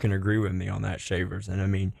 if you can agree with me on that, Shavers. And I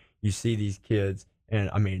mean, you see these kids, and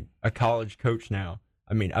I mean, a college coach now.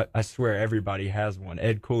 I mean, I swear everybody has one.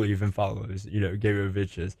 Ed Cooley even follows,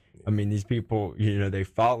 Gabovich's. I mean, these people, they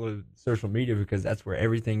follow social media because that's where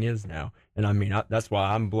everything is now. And I mean, that's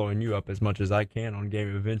why I'm blowing you up as much as I can on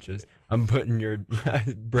Game of Inches. I'm putting your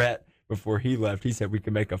Brett, before he left, he said we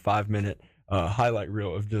could make a 5-minute highlight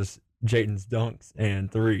reel of just Jayden's dunks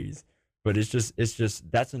and threes. But it's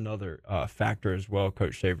just that's another factor as well,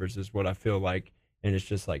 Coach Shavers, is what I feel like. And it's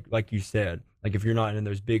just like you said, like if you're not in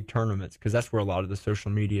those big tournaments, because that's where a lot of the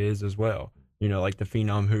social media is as well. Like the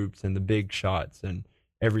Phenom Hoops and the Big Shots and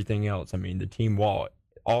everything else. I mean, the Team Wall,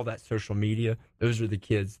 all that social media, those are the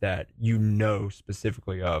kids that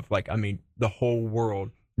specifically of. Like, I mean, the whole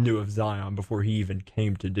world knew of Zion before he even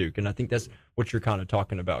came to Duke. And I think that's what you're kind of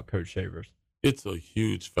talking about, Coach Shavers. It's a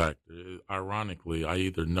huge factor. Ironically, I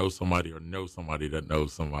either know somebody or know somebody that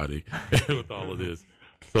knows somebody with all of this.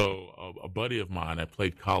 So a buddy of mine, I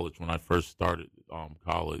played college when I first started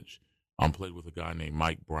college. Played with a guy named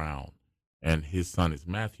Mike Brown, and his son is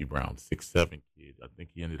Matthew Brown, 6'7" kid. I think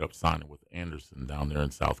he ended up signing with Anderson down there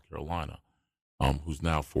in South Carolina, who's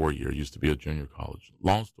now 4-year, used to be a junior college.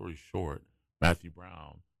 Long story short, Matthew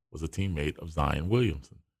Brown was a teammate of Zion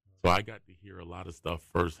Williamson. So I got to hear a lot of stuff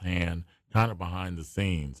firsthand, kind of behind the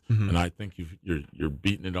scenes, and I think you're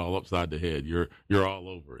beating it all upside the head. You're all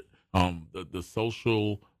over it. The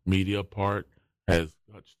social media part has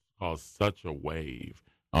caused such a wave.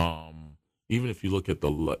 Even if you look at the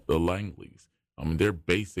Langleys, I mean, they're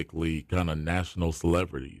basically kind of national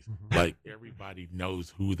celebrities. Like everybody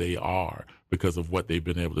knows who they are because of what they've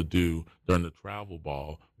been able to do during the travel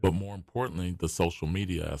ball, but more importantly, the social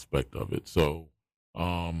media aspect of it. So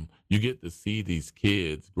you get to see these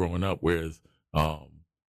kids growing up, whereas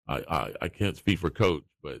I can't speak for Coach,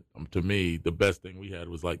 but to me, the best thing we had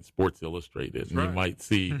was like Sports Illustrated. And you might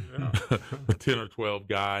see 10 or 12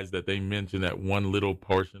 guys that they mentioned at one little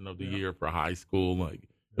portion of the year for high school. Like,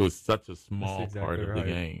 it was such a small part of the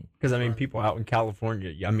game. Because, I mean, people out in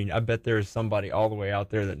California, I mean, I bet there's somebody all the way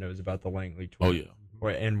out there that knows about the Langley twins. Oh, yeah.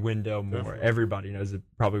 And Wendell Moore. Definitely. Everybody knows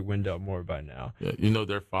probably Wendell Moore by now. Yeah,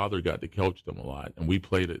 their father got to coach them a lot, and we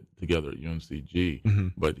played it together at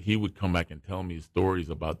UNCG. But he would come back and tell me stories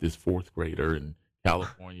about this fourth grader in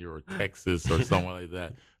California or Texas or somewhere like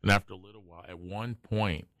that. And after a little while, at one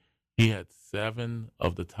point, he had 7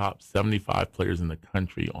 of the top 75 players in the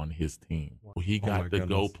country on his team. He got to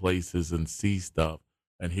go places and see stuff,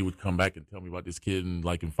 and he would come back and tell me about this kid. And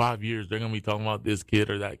like in 5 years, they're going to be talking about this kid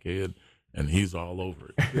or that kid. And he's all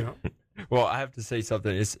over it. Yeah. Well, I have to say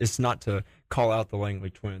something. It's not to call out the Langley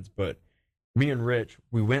twins, but me and Rich,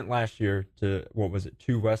 we went last year to,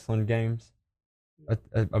 2 Westland games?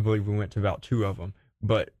 I believe we went to about 2 of them.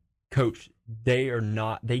 But, Coach, they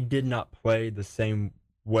did not play the same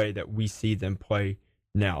way that we see them play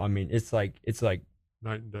now. I mean, it's like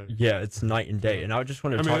night and day. yeah, it's night and day. And I just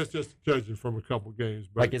want to talk. That's just judging from a couple games,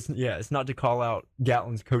 but Like it's not to call out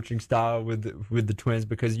Gatlin's coaching style with the Twins,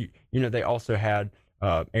 because you know they also had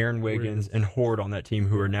Aaron Wiggins and Horde on that team,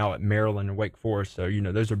 who are now at Maryland and Wake Forest. So you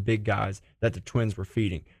know those are big guys that the Twins were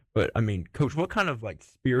feeding. But I mean, Coach, what kind of like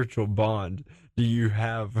spiritual bond do you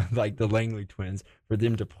have with, like, the Langley Twins for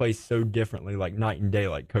them to play so differently, like night and day,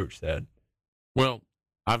 like Coach said? Well,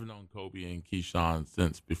 I've known Kobe and Keyshawn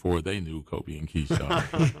since before they knew Kobe and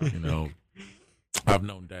Keyshawn. You know, I've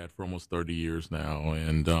known Dad for almost 30 years now,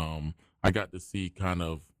 and I got to see kind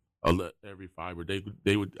of every fiber.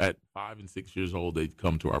 They would at 5 and 6 years old, they'd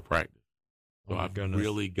come to our practice. So I've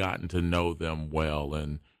really gotten to know them well,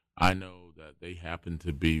 and I know that they happen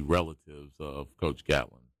to be relatives of Coach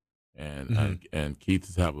Gatlin, and Keith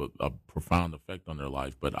has have a profound effect on their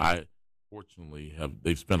life. But I fortunately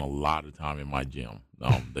they've spent a lot of time in my gym.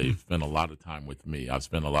 They've spent a lot of time with me. I've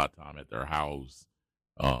spent a lot of time at their house.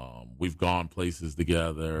 We've gone places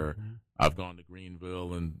together. I've gone to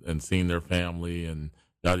Greenville and seen their family and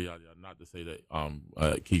yada yada yada. Not to say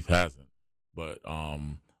that Keith hasn't, but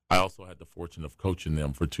I also had the fortune of coaching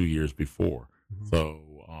them for 2 years before. So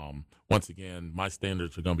once again, my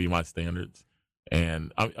standards are going to be my standards,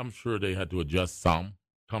 and I'm sure they had to adjust some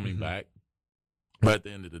coming back. But at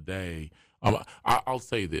the end of the day, I'll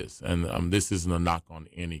say this, and this isn't a knock on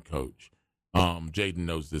any coach. Jayden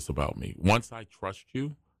knows this about me. Once I trust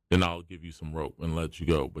you, then I'll give you some rope and let you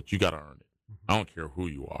go. But you got to earn it. I don't care who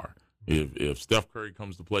you are. If Steph Curry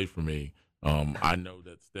comes to play for me, I know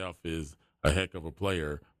that Steph is a heck of a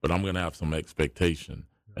player, but I'm going to have some expectation.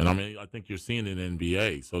 And I mean, I think you're seeing it in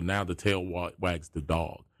NBA. So now the tail wags the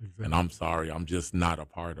dog. Exactly. And I'm sorry, I'm just not a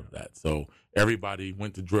part of that. So everybody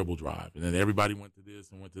went to dribble drive, and then everybody went to this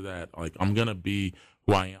and went to that. Like, I'm going to be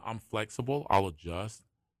who I am. I'm flexible. I'll adjust.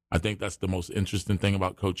 I think that's the most interesting thing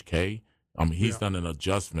about Coach K. He's done an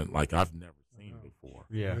adjustment like I've never seen before.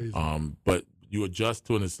 Yeah. But you adjust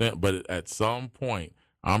to an extent. But at some point,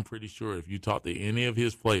 I'm pretty sure if you talk to any of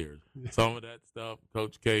his players, some of that stuff,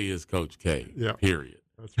 Coach K is Coach K, period.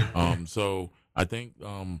 That's right. So I think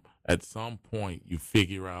at some point you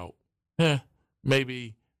figure out,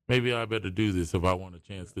 maybe I better do this if I want a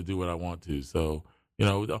chance to do what I want to. So, you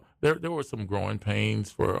know, there were some growing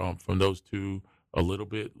pains from those two, a little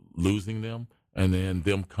bit losing them and then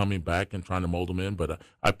them coming back and trying to mold them in. But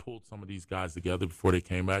I pulled some of these guys together before they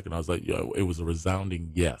came back, and I was like, it was a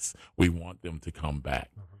resounding yes. We want them to come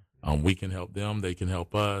back. We can help them. They can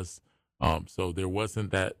help us. So there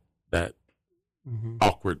wasn't that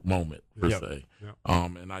awkward moment per se.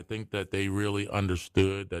 And I think that they really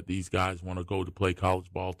understood that these guys want to go to play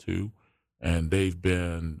college ball too, and they've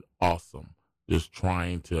been awesome just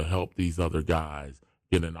trying to help these other guys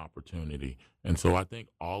get an opportunity. And so I think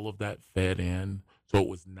all of that fed in. So it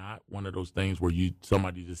was not one of those things where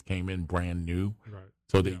somebody just came in brand new. Right.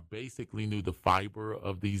 So they basically knew the fiber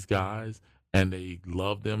of these guys, and they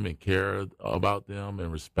loved them and cared about them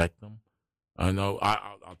and respect them. I know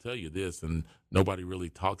I'll tell you this, and nobody really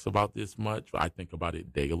talks about this much. I think about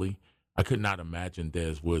it daily. I could not imagine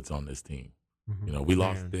Dez Woods on this team. You know, we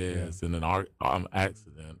lost Dez in an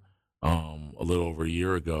accident a little over a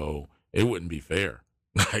year ago. It wouldn't be fair.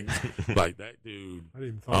 like that dude. I didn't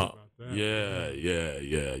even thought about that.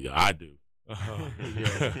 Yeah. I do.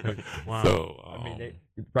 Wow. So I mean,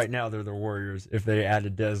 right now they're the Warriors. If they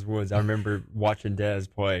added Dez Woods, I remember watching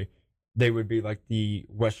Dez play. They would be like the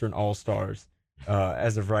Western All-Stars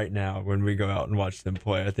as of right now when we go out and watch them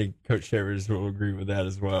play. I think Coach Shavers will agree with that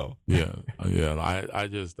as well. Yeah. I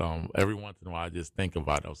just every once in a while I just think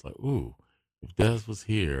about it. I was like, ooh, if Dez was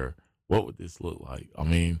here, what would this look like? I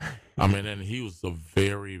mean, and he was a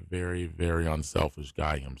very, very, very unselfish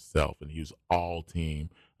guy himself, and he was all team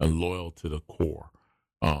and loyal to the core.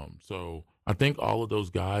 So I think all of those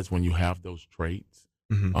guys, when you have those traits,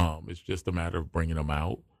 it's just a matter of bringing them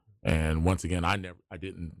out. And once again, I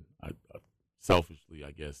selfishly,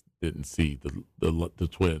 I guess, didn't see the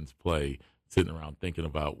Twins play, sitting around thinking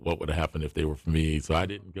about what would have happened if they were for me. So I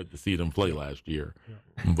didn't get to see them play last year.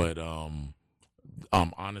 But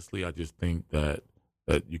honestly, I just think that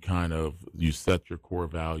you set your core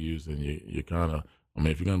values, and you kind of, I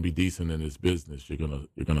mean, if you're going to be decent in this business, you're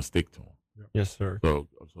gonna stick to them. Yes, sir. So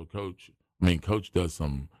Coach does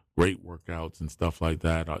some great workouts and stuff like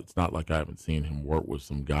that. It's not like I haven't seen him work with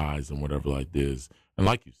some guys and whatever like this. And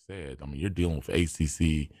like you said, I mean, you're dealing with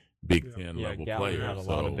ACC Big Ten level players. Had a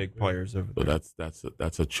lot of big players over there. So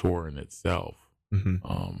that's a chore in itself.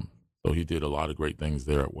 So he did a lot of great things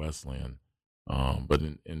there at Wesleyan. But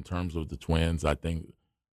in terms of the Twins, I think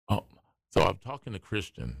So I'm talking to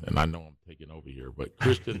Christian, and I know I'm taking over here, but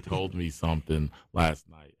Christian told me something last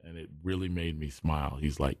night, and it really made me smile.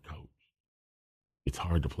 He's like, Coach, it's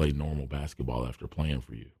hard to play normal basketball after playing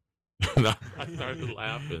for you. And I started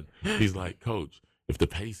laughing. He's like, Coach, if the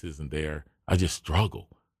pace isn't there, I just struggle.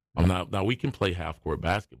 Now we can play half-court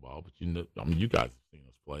basketball, but you guys have seen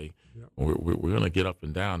us play. Yep. We're going to get up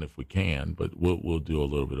and down if we can, but we'll do a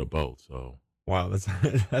little bit of both. So wow,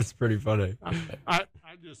 that's pretty funny. I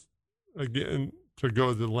just, again, to go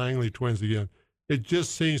to the Langley twins again, it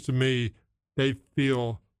just seems to me they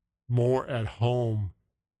feel more at home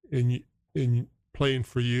in playing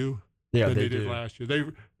for you than they did last year.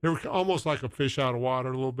 They were almost like a fish out of water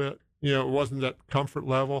a little bit. It wasn't that comfort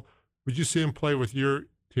level. But you see them play with your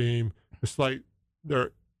team, it's like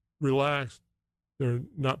they're relaxed. They're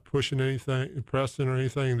not pushing anything, pressing or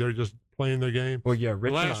anything. They're just playing their game. Well, yeah,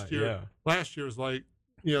 last year was like,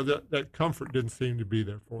 that comfort didn't seem to be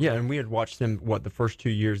there for them. Yeah, and we had watched them, the first 2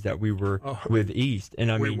 years that we were with East.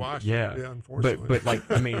 And we watched it, unfortunately. But like,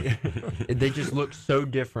 I mean, they just look so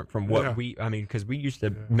different from what because we used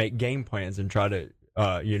to make game plans and try to,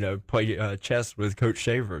 play chess with Coach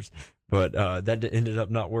Shavers. But that ended up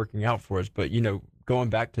not working out for us. But, going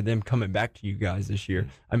back to them coming back to you guys this year,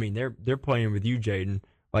 I mean, they're playing with you, Jayden,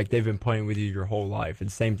 like they've been playing with you your whole life. And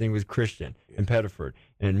same thing with Christian and Pettiford.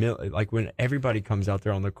 And like when everybody comes out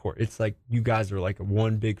there on the court, it's like you guys are like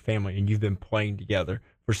one big family and you've been playing together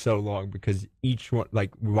for so long because each one,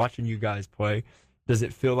 like watching you guys play, does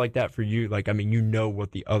it feel like that for you? Like, I mean,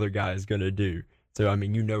 what the other guy is going to do. So, I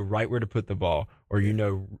mean, right where to put the ball or you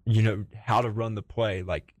know how to run the play,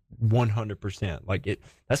 like 100%. Like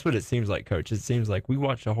that's what it seems like, Coach. It seems like we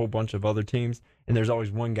watch a whole bunch of other teams and there's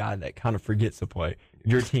always one guy that kind of forgets a play.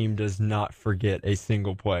 Your team does not forget a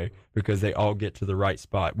single play because they all get to the right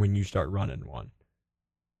spot when you start running one.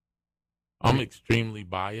 I'm extremely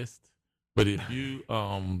biased, but if you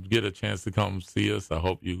get a chance to come see us, I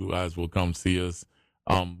hope you guys will come see us.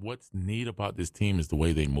 What's neat about this team is the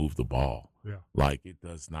way they move the ball. Yeah. Like it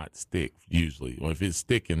does not stick usually. Well, if it's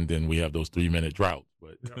sticking, then we have those 3-minute droughts.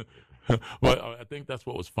 But but I think that's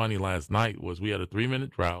what was funny last night was we had a 3-minute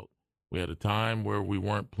drought. We had a time where we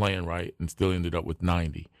weren't playing right and still ended up with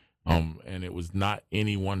 90. And it was not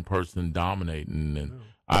any one person dominating. And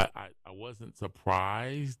I wasn't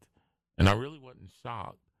surprised, and I really wasn't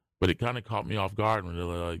shocked. But it kind of caught me off guard when they're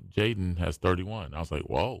like, Jayden has 31. I was like,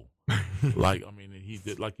 whoa. Like, I mean, he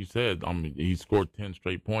did, like you said, he scored 10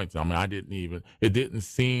 straight points. I mean, it didn't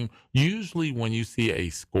seem, usually when you see a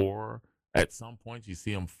scorer, at some point you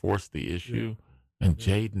see him force the issue, and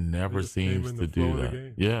Jayden never seems to do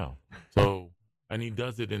that. Yeah. So, and he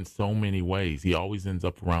does it in so many ways. He always ends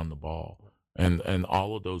up around the ball. And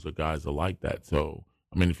all of those are guys are like that. So,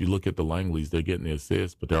 I mean, if you look at the Langleys, they're getting the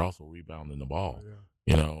assists, but they're also rebounding the ball.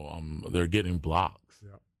 They're getting blocks.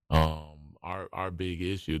 Our big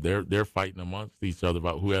issue, they're fighting amongst each other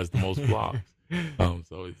about who has the most blocks.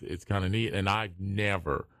 So it's kind of neat. And I've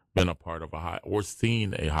never been a part of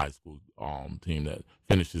seen a high school team that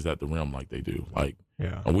finishes at the rim like they do.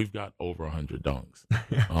 And we've got over 100 dunks.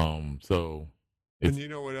 And you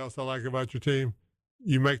know what else I like about your team?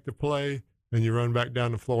 You make the play and you run back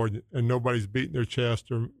down the floor, and nobody's beating their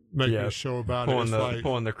chest or making a show about it.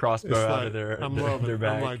 Pulling the crossbow out of their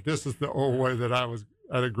bag. I'm like, this is the old way that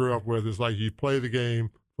I grew up with. It's like you play the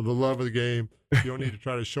game for the love of the game. You don't need to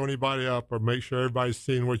try to show anybody up or make sure everybody's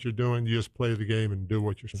seeing what you're doing. You just play the game and do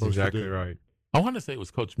what you're supposed to do. Exactly right. I want to say it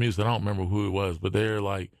was Coach Muse. I don't remember who it was, but they're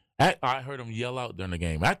like, I heard him yell out during the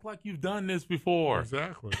game, act like you've done this before.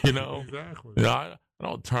 Exactly. Exactly. I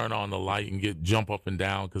don't turn on the light and jump up and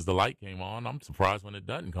down because the light came on. I'm surprised when it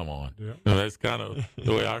doesn't come on. Yeah. That's kind of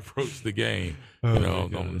the way I approach the game.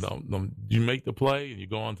 You make the play and you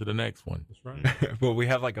go on to the next one. That's right. Well, we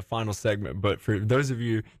have like a final segment, but for those of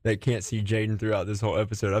you that can't see Jayden throughout this whole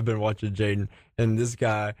episode, I've been watching Jayden, and this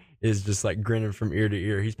guy is just like grinning from ear to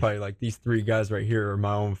ear. He's probably like, these three guys right here are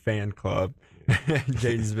my own fan club.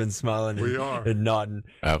 Jayden's been smiling and nodding.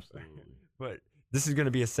 Absolutely. But this is going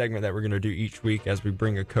to be a segment that we're going to do each week as we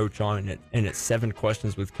bring a coach on, and it's 7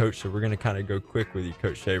 questions with Coach, so we're going to kind of go quick with you,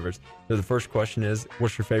 Coach Shavers. So the first question is,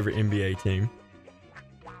 what's your favorite NBA team?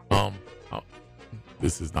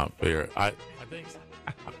 This is not fair. I think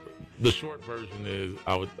the short version is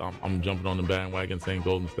I'm jumping on the bandwagon saying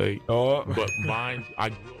Golden State. Oh, but mine, I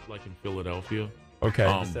grew up like in Philadelphia. Okay,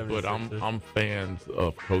 but I'm fans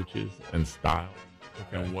of coaches and style,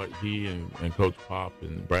 and what he and Coach Pop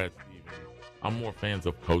and Brad Stevens. I'm more fans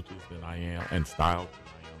of coaches than I am and style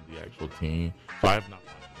than I am the actual team. So I have not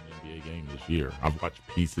watched an NBA game this year. I've watched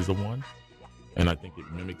pieces of one, and I think it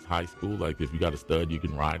mimics high school. Like if you got a stud, you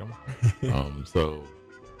can ride them. So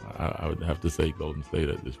I would have to say Golden State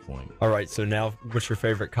at this point. All right, so now what's your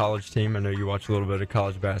favorite college team? I know you watch a little bit of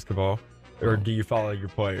college basketball, or do you follow your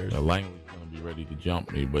players? Langley's going to be ready to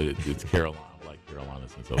jump me, but it's Carolina. I like Carolina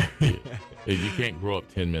since I was a kid. You can't grow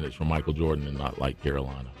up 10 minutes from Michael Jordan and not like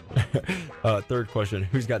Carolina. Third question,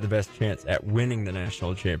 who's got the best chance at winning the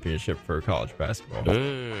national championship for college basketball?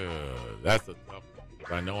 That's a tough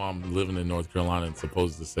one. I know I'm living in North Carolina and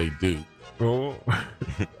supposed to say Duke. Oh.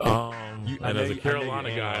 And as a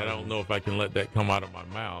Carolina guy, I don't know if I can let that come out of my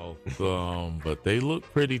mouth. But they look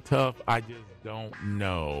pretty tough. I just don't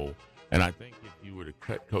know. And I think if you were to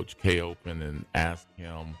cut Coach K open and ask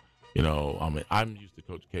him, I'm used to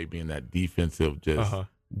Coach K being that defensive, just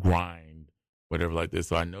grind, whatever like this.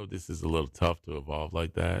 So I know this is a little tough to evolve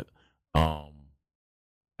like that.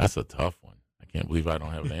 That's a tough one. I can't believe I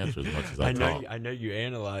don't have an answer as much as I talk. I know you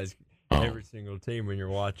analyze every single team when you're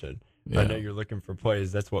watching. Yeah. I know you're looking for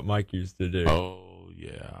plays. That's what Mike used to do. Oh,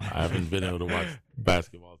 yeah. I haven't been able to watch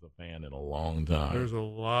basketball as a fan in a long time. There's a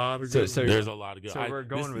lot of good. There's a lot of good. So we're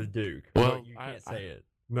going with Duke. Well, you can't say it.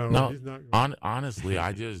 No, he's not going. Honestly,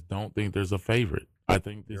 I just don't think there's a favorite. I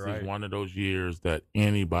think this is one of those years that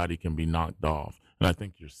anybody can be knocked off, and I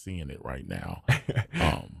think you're seeing it right now.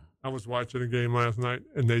 I was watching a game last night,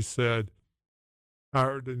 and they said, I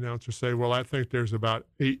heard the announcer say, well, I think there's about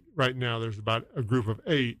 8 right now. There's about a group of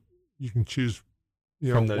 8. You can choose,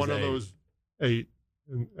 one of those 8,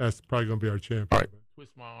 and that's probably going to be our champion. All right,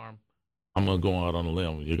 twist my arm. I'm going to go out on a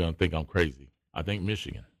limb. You're going to think I'm crazy. I think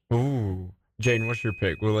Michigan. Ooh. Jayden, what's your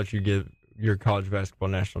pick? We'll let you give your college basketball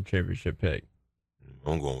national championship pick.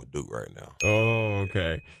 I'm going with Duke right now. Oh,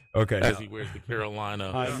 okay. As he wears the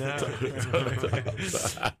Carolina. I know.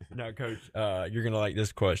 Now, Coach, you're going to like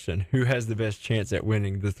this question. Who has the best chance at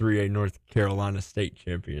winning the 3A North Carolina State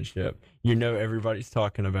Championship? You know everybody's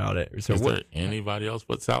talking about it. So is there anybody else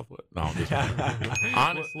but Southwood? No, I'm just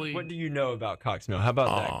honestly. What do you know about Cox Mill? How about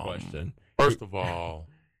that question? First of all,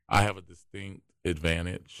 I have a distinct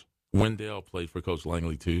advantage. Wendell played for Coach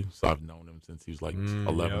Langley, too, so I've known him since he was like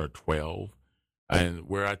 11 or 12. And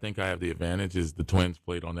where I think I have the advantage is the Twins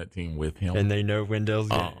played on that team with him. And they know Wendell's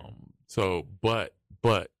game.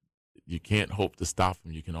 But you can't hope to stop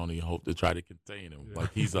him. You can only hope to try to contain him.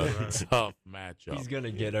 Like, he's a tough matchup. He's going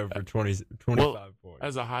to get over 25 points.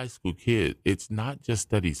 As a high school kid, it's not just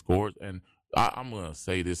that he scores. And I'm going to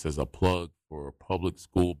say this as a plug for public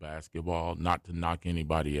school basketball, not to knock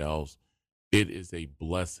anybody else. It is a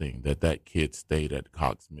blessing that kid stayed at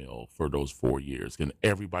Cox Mill for those 4 years. And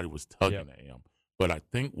everybody was tugging at him. But I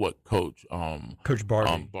think what Coach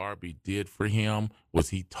Barbie did for him was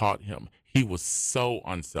he taught him. He was so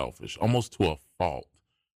unselfish, almost to a fault,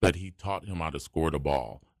 that he taught him how to score the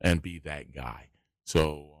ball and be that guy.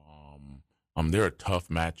 So they're a tough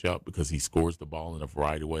matchup because he scores the ball in a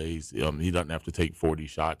variety of ways. He doesn't have to take 40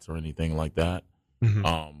 shots or anything like that.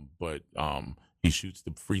 But he shoots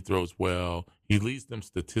the free throws well. He leads them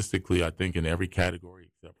statistically, I think, in every category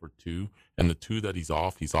except for 2. And the 2 that he's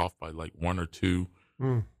off by like 1 or 2.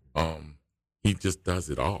 He just does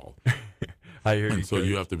it all. I hear you. And so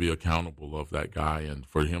you have to be accountable of that guy. And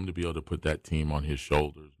for him to be able to put that team on his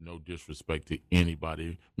shoulders, no disrespect to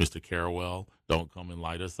anybody. Mr. Carrawell, don't come and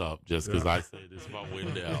light us up just because I say this about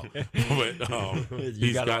Wendell. But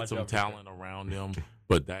he's got some talent around him.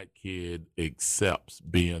 But that kid accepts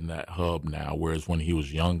being that hub now, whereas when he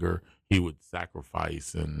was younger, he would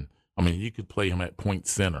sacrifice. And, I mean, you could play him at point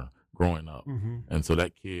center growing up. And so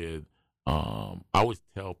that kid, I always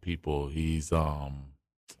tell people he's Theo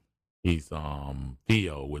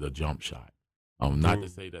with a jump shot. Not to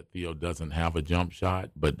say that Theo doesn't have a jump shot,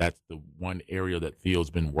 but that's the one area that Theo's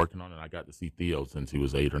been working on, and I got to see Theo since he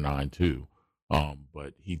was 8 or 9 too.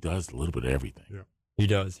 But he does a little bit of everything. Yeah. He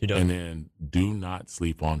does. And then do not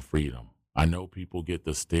sleep on freedom. I know people get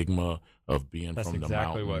the stigma of being from the mountains. That's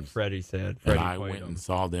exactly what Freddie said. And I went and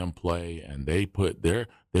saw them play, and they put they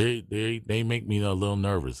make me a little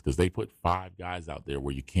nervous because they put 5 guys out there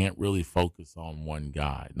where you can't really focus on one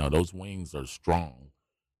guy. Now those wings are strong,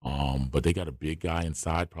 but they got a big guy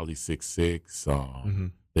inside, probably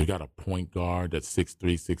 6'6". They've got a point guard that's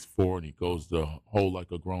 6'3", 6'4", and he goes the whole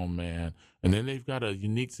like a grown man. And then they've got a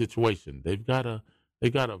unique situation. They've got a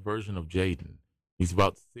version of Jayden. He's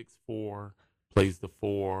about 6'4", plays the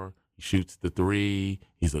 4, he shoots the 3.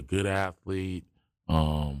 He's a good athlete.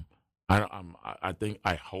 I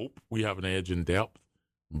hope we have an edge in depth,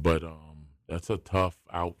 but that's a tough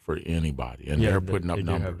out for anybody, and they're putting up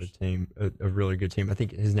numbers. They do have a really good team. I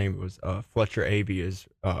think his name was Fletcher Abey is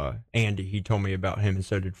Andy. He told me about him, and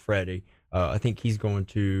so did Freddie. I think he's going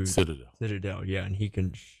to Citadel, yeah, and he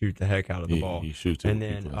can shoot the heck out of the ball. He shoots it. And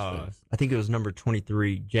then I think it was number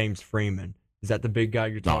 23, James Freeman. Is that the big guy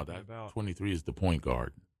you're No, talking that about? 23 is the point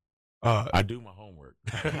guard. I do my homework.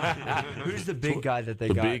 Who's the big guy that they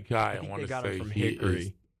the got? big guy, I I want to got him say from he Hickory.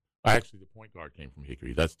 is. Actually, the point guard came from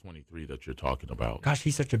Hickory. That's 23 that you're talking about. Gosh,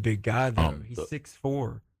 he's such a big guy though. He's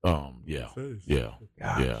 6'4". Yeah.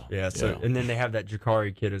 Gosh. Yeah. So, and then they have that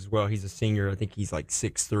Jakari kid as well. He's a senior. I think he's like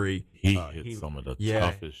 6'3". He hit some of the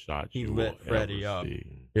toughest shots he you lit will Freddie ever up.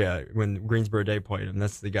 see. Yeah, when Greensboro Day played him,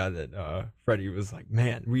 that's the guy that Freddie was like,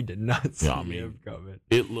 man, we did not see him coming.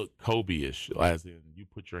 It looked Kobe-ish, as in you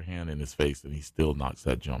put your hand in his face and he still knocks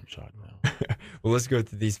that jump shot down. Well, let's go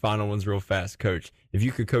through these final ones real fast, Coach. If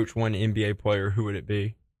you could coach one NBA player, who would it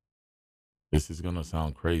be? This is gonna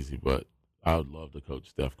sound crazy, but I would love to coach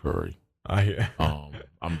Steph Curry. I hear.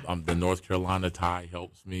 I'm the North Carolina tie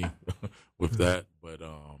helps me with that, but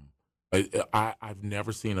I've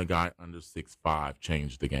never seen a guy under 6'5"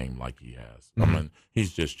 change the game like he has. Mm-hmm. I mean,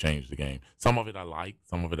 he's just changed the game. Some of it I like,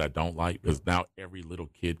 some of it I don't like, because now every little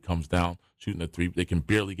kid comes down shooting a three. They can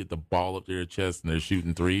barely get the ball up to their chest, and they're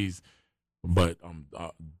shooting threes. But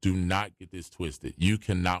do not get this twisted. You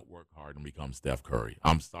cannot work hard and become Steph Curry.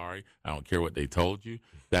 I'm sorry. I don't care what they told you.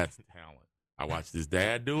 That's talent. I watched his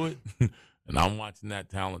dad do it, and I'm watching that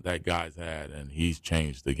talent that guy's had, and he's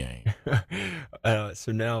changed the game.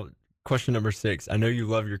 So now, question number 6. I know you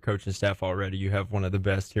love your coaching staff already. You have one of the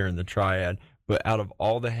best here in the Triad. But out of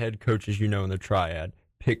all the head coaches you know in the Triad,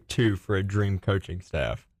 pick 2 for a dream coaching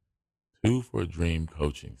staff. 2 for a dream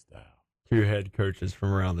coaching staff. 2 head coaches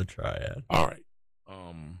from around the Triad. All right.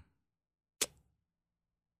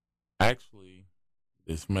 Actually,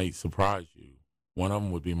 this may surprise you. One of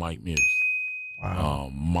them would be Mike Muse. Wow.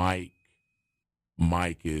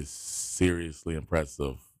 Mike is seriously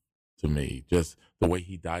impressive to me. Just the way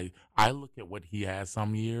he died. I look at what he has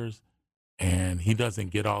some years, and he doesn't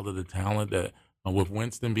get all of the talent that with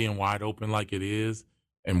Winston being wide open like it is,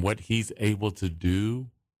 and what he's able to do.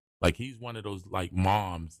 Like he's one of those like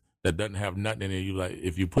moms that doesn't have nothing in it. You like,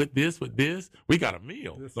 if you put this with this, we got a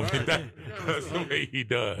meal. That's So right. that's the way he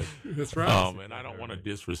does. That's right. And I don't want to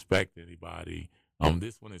disrespect anybody.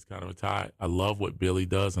 This one is kind of a tie. I love what Billy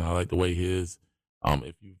does, and I like the way his.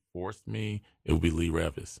 If you forced me, it would be Lee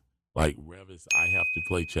Revis. Like Revis, I have to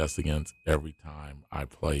play chess against every time I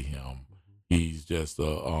play him. He's just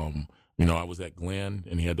I was at Glenn,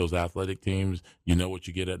 and he had those athletic teams. You know what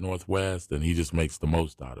you get at Northwest, and he just makes the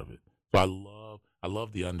most out of it. So I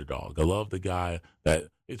love the underdog. I love the guy that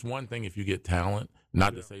it's one thing if you get talent,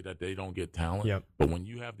 not to say that they don't get talent, but when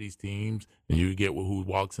you have these teams and you get who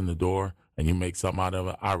walks in the door and you make something out of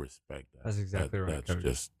it, I respect that. That's exactly right, That's Coach.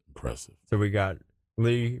 just impressive. So we got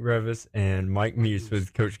Lee Revis and Mike Muse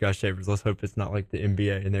with Coach Guy Shavers. Let's hope it's not like the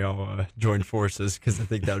NBA and they all join forces, because I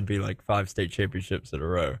think that would be like 5 state championships in a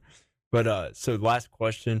row. But so last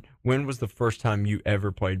question, when was the first time you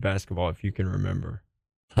ever played basketball, if you can remember?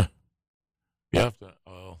 You have to.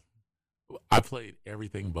 I played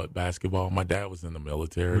everything but basketball. My dad was in the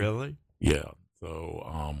military. Really? Yeah.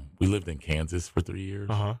 So we lived in Kansas for 3 years.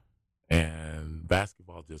 And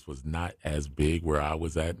basketball just was not as big where I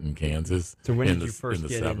was at in Kansas. So when did you first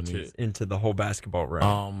get into the whole basketball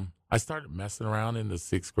realm? I started messing around in the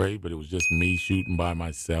 6th grade, but it was just me shooting by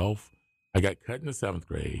myself. I got cut in the 7th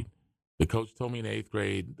grade. The coach told me in the 8th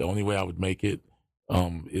grade the only way I would make it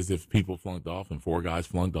is if people flunked off, and 4 guys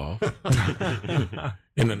flunked off.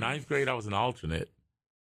 In the 9th grade, I was an alternate,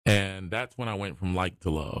 and that's when I went from like to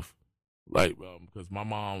love. Like, because my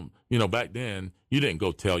mom, back then, you didn't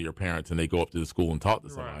go tell your parents and they go up to the school and talk to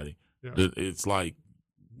somebody. Right. Yeah. It's like,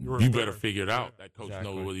 you better figure it out. That coach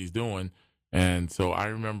knows what he's doing. And so I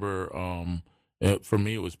remember, for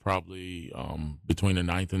me, it was probably between the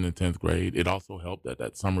 9th and the 10th grade. It also helped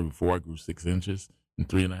that summer before I grew 6 inches in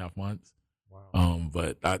 3.5 months. Wow.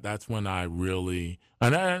 But that's when I really,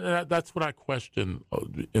 and that's what I question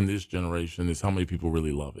in this generation, is how many people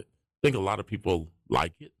really love it. I think a lot of people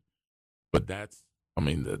like it, but that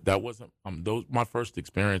wasn't, my first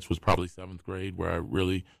experience was probably 7th grade, where I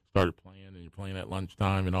really started playing, and you're playing at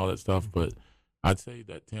lunchtime and all that stuff. But I'd say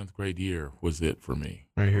that 10th grade year was it for me.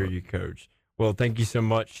 I hear you, Coach. Well, thank you so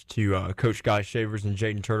much to Coach Guy Shavers and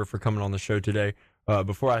Jayden Turner for coming on the show today.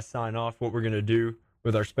 Before I sign off, what we're going to do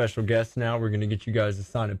with our special guests now, we're going to get you guys to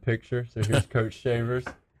sign a picture. So here's Coach Shavers.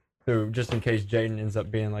 So just in case Jayden ends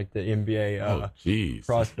up being like the NBA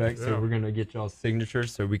prospect, so we're going to get y'all's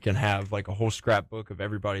signatures so we can have like a whole scrapbook of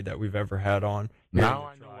everybody that we've ever had on.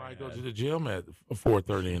 Now I know why I go to the gym at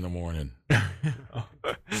 4:30 in the morning.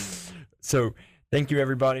 So thank you,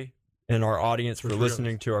 everybody in our audience, for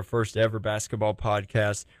listening to our first ever basketball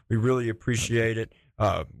podcast. We really appreciate it.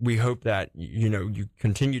 We hope that you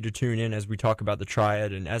continue to tune in as we talk about the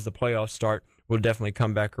Triad, and as the playoffs start, we'll definitely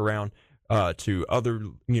come back around. to other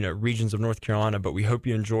regions of North Carolina. But we hope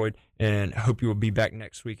you enjoyed and hope you will be back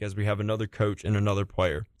next week as we have another coach and another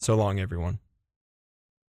player. So long, everyone.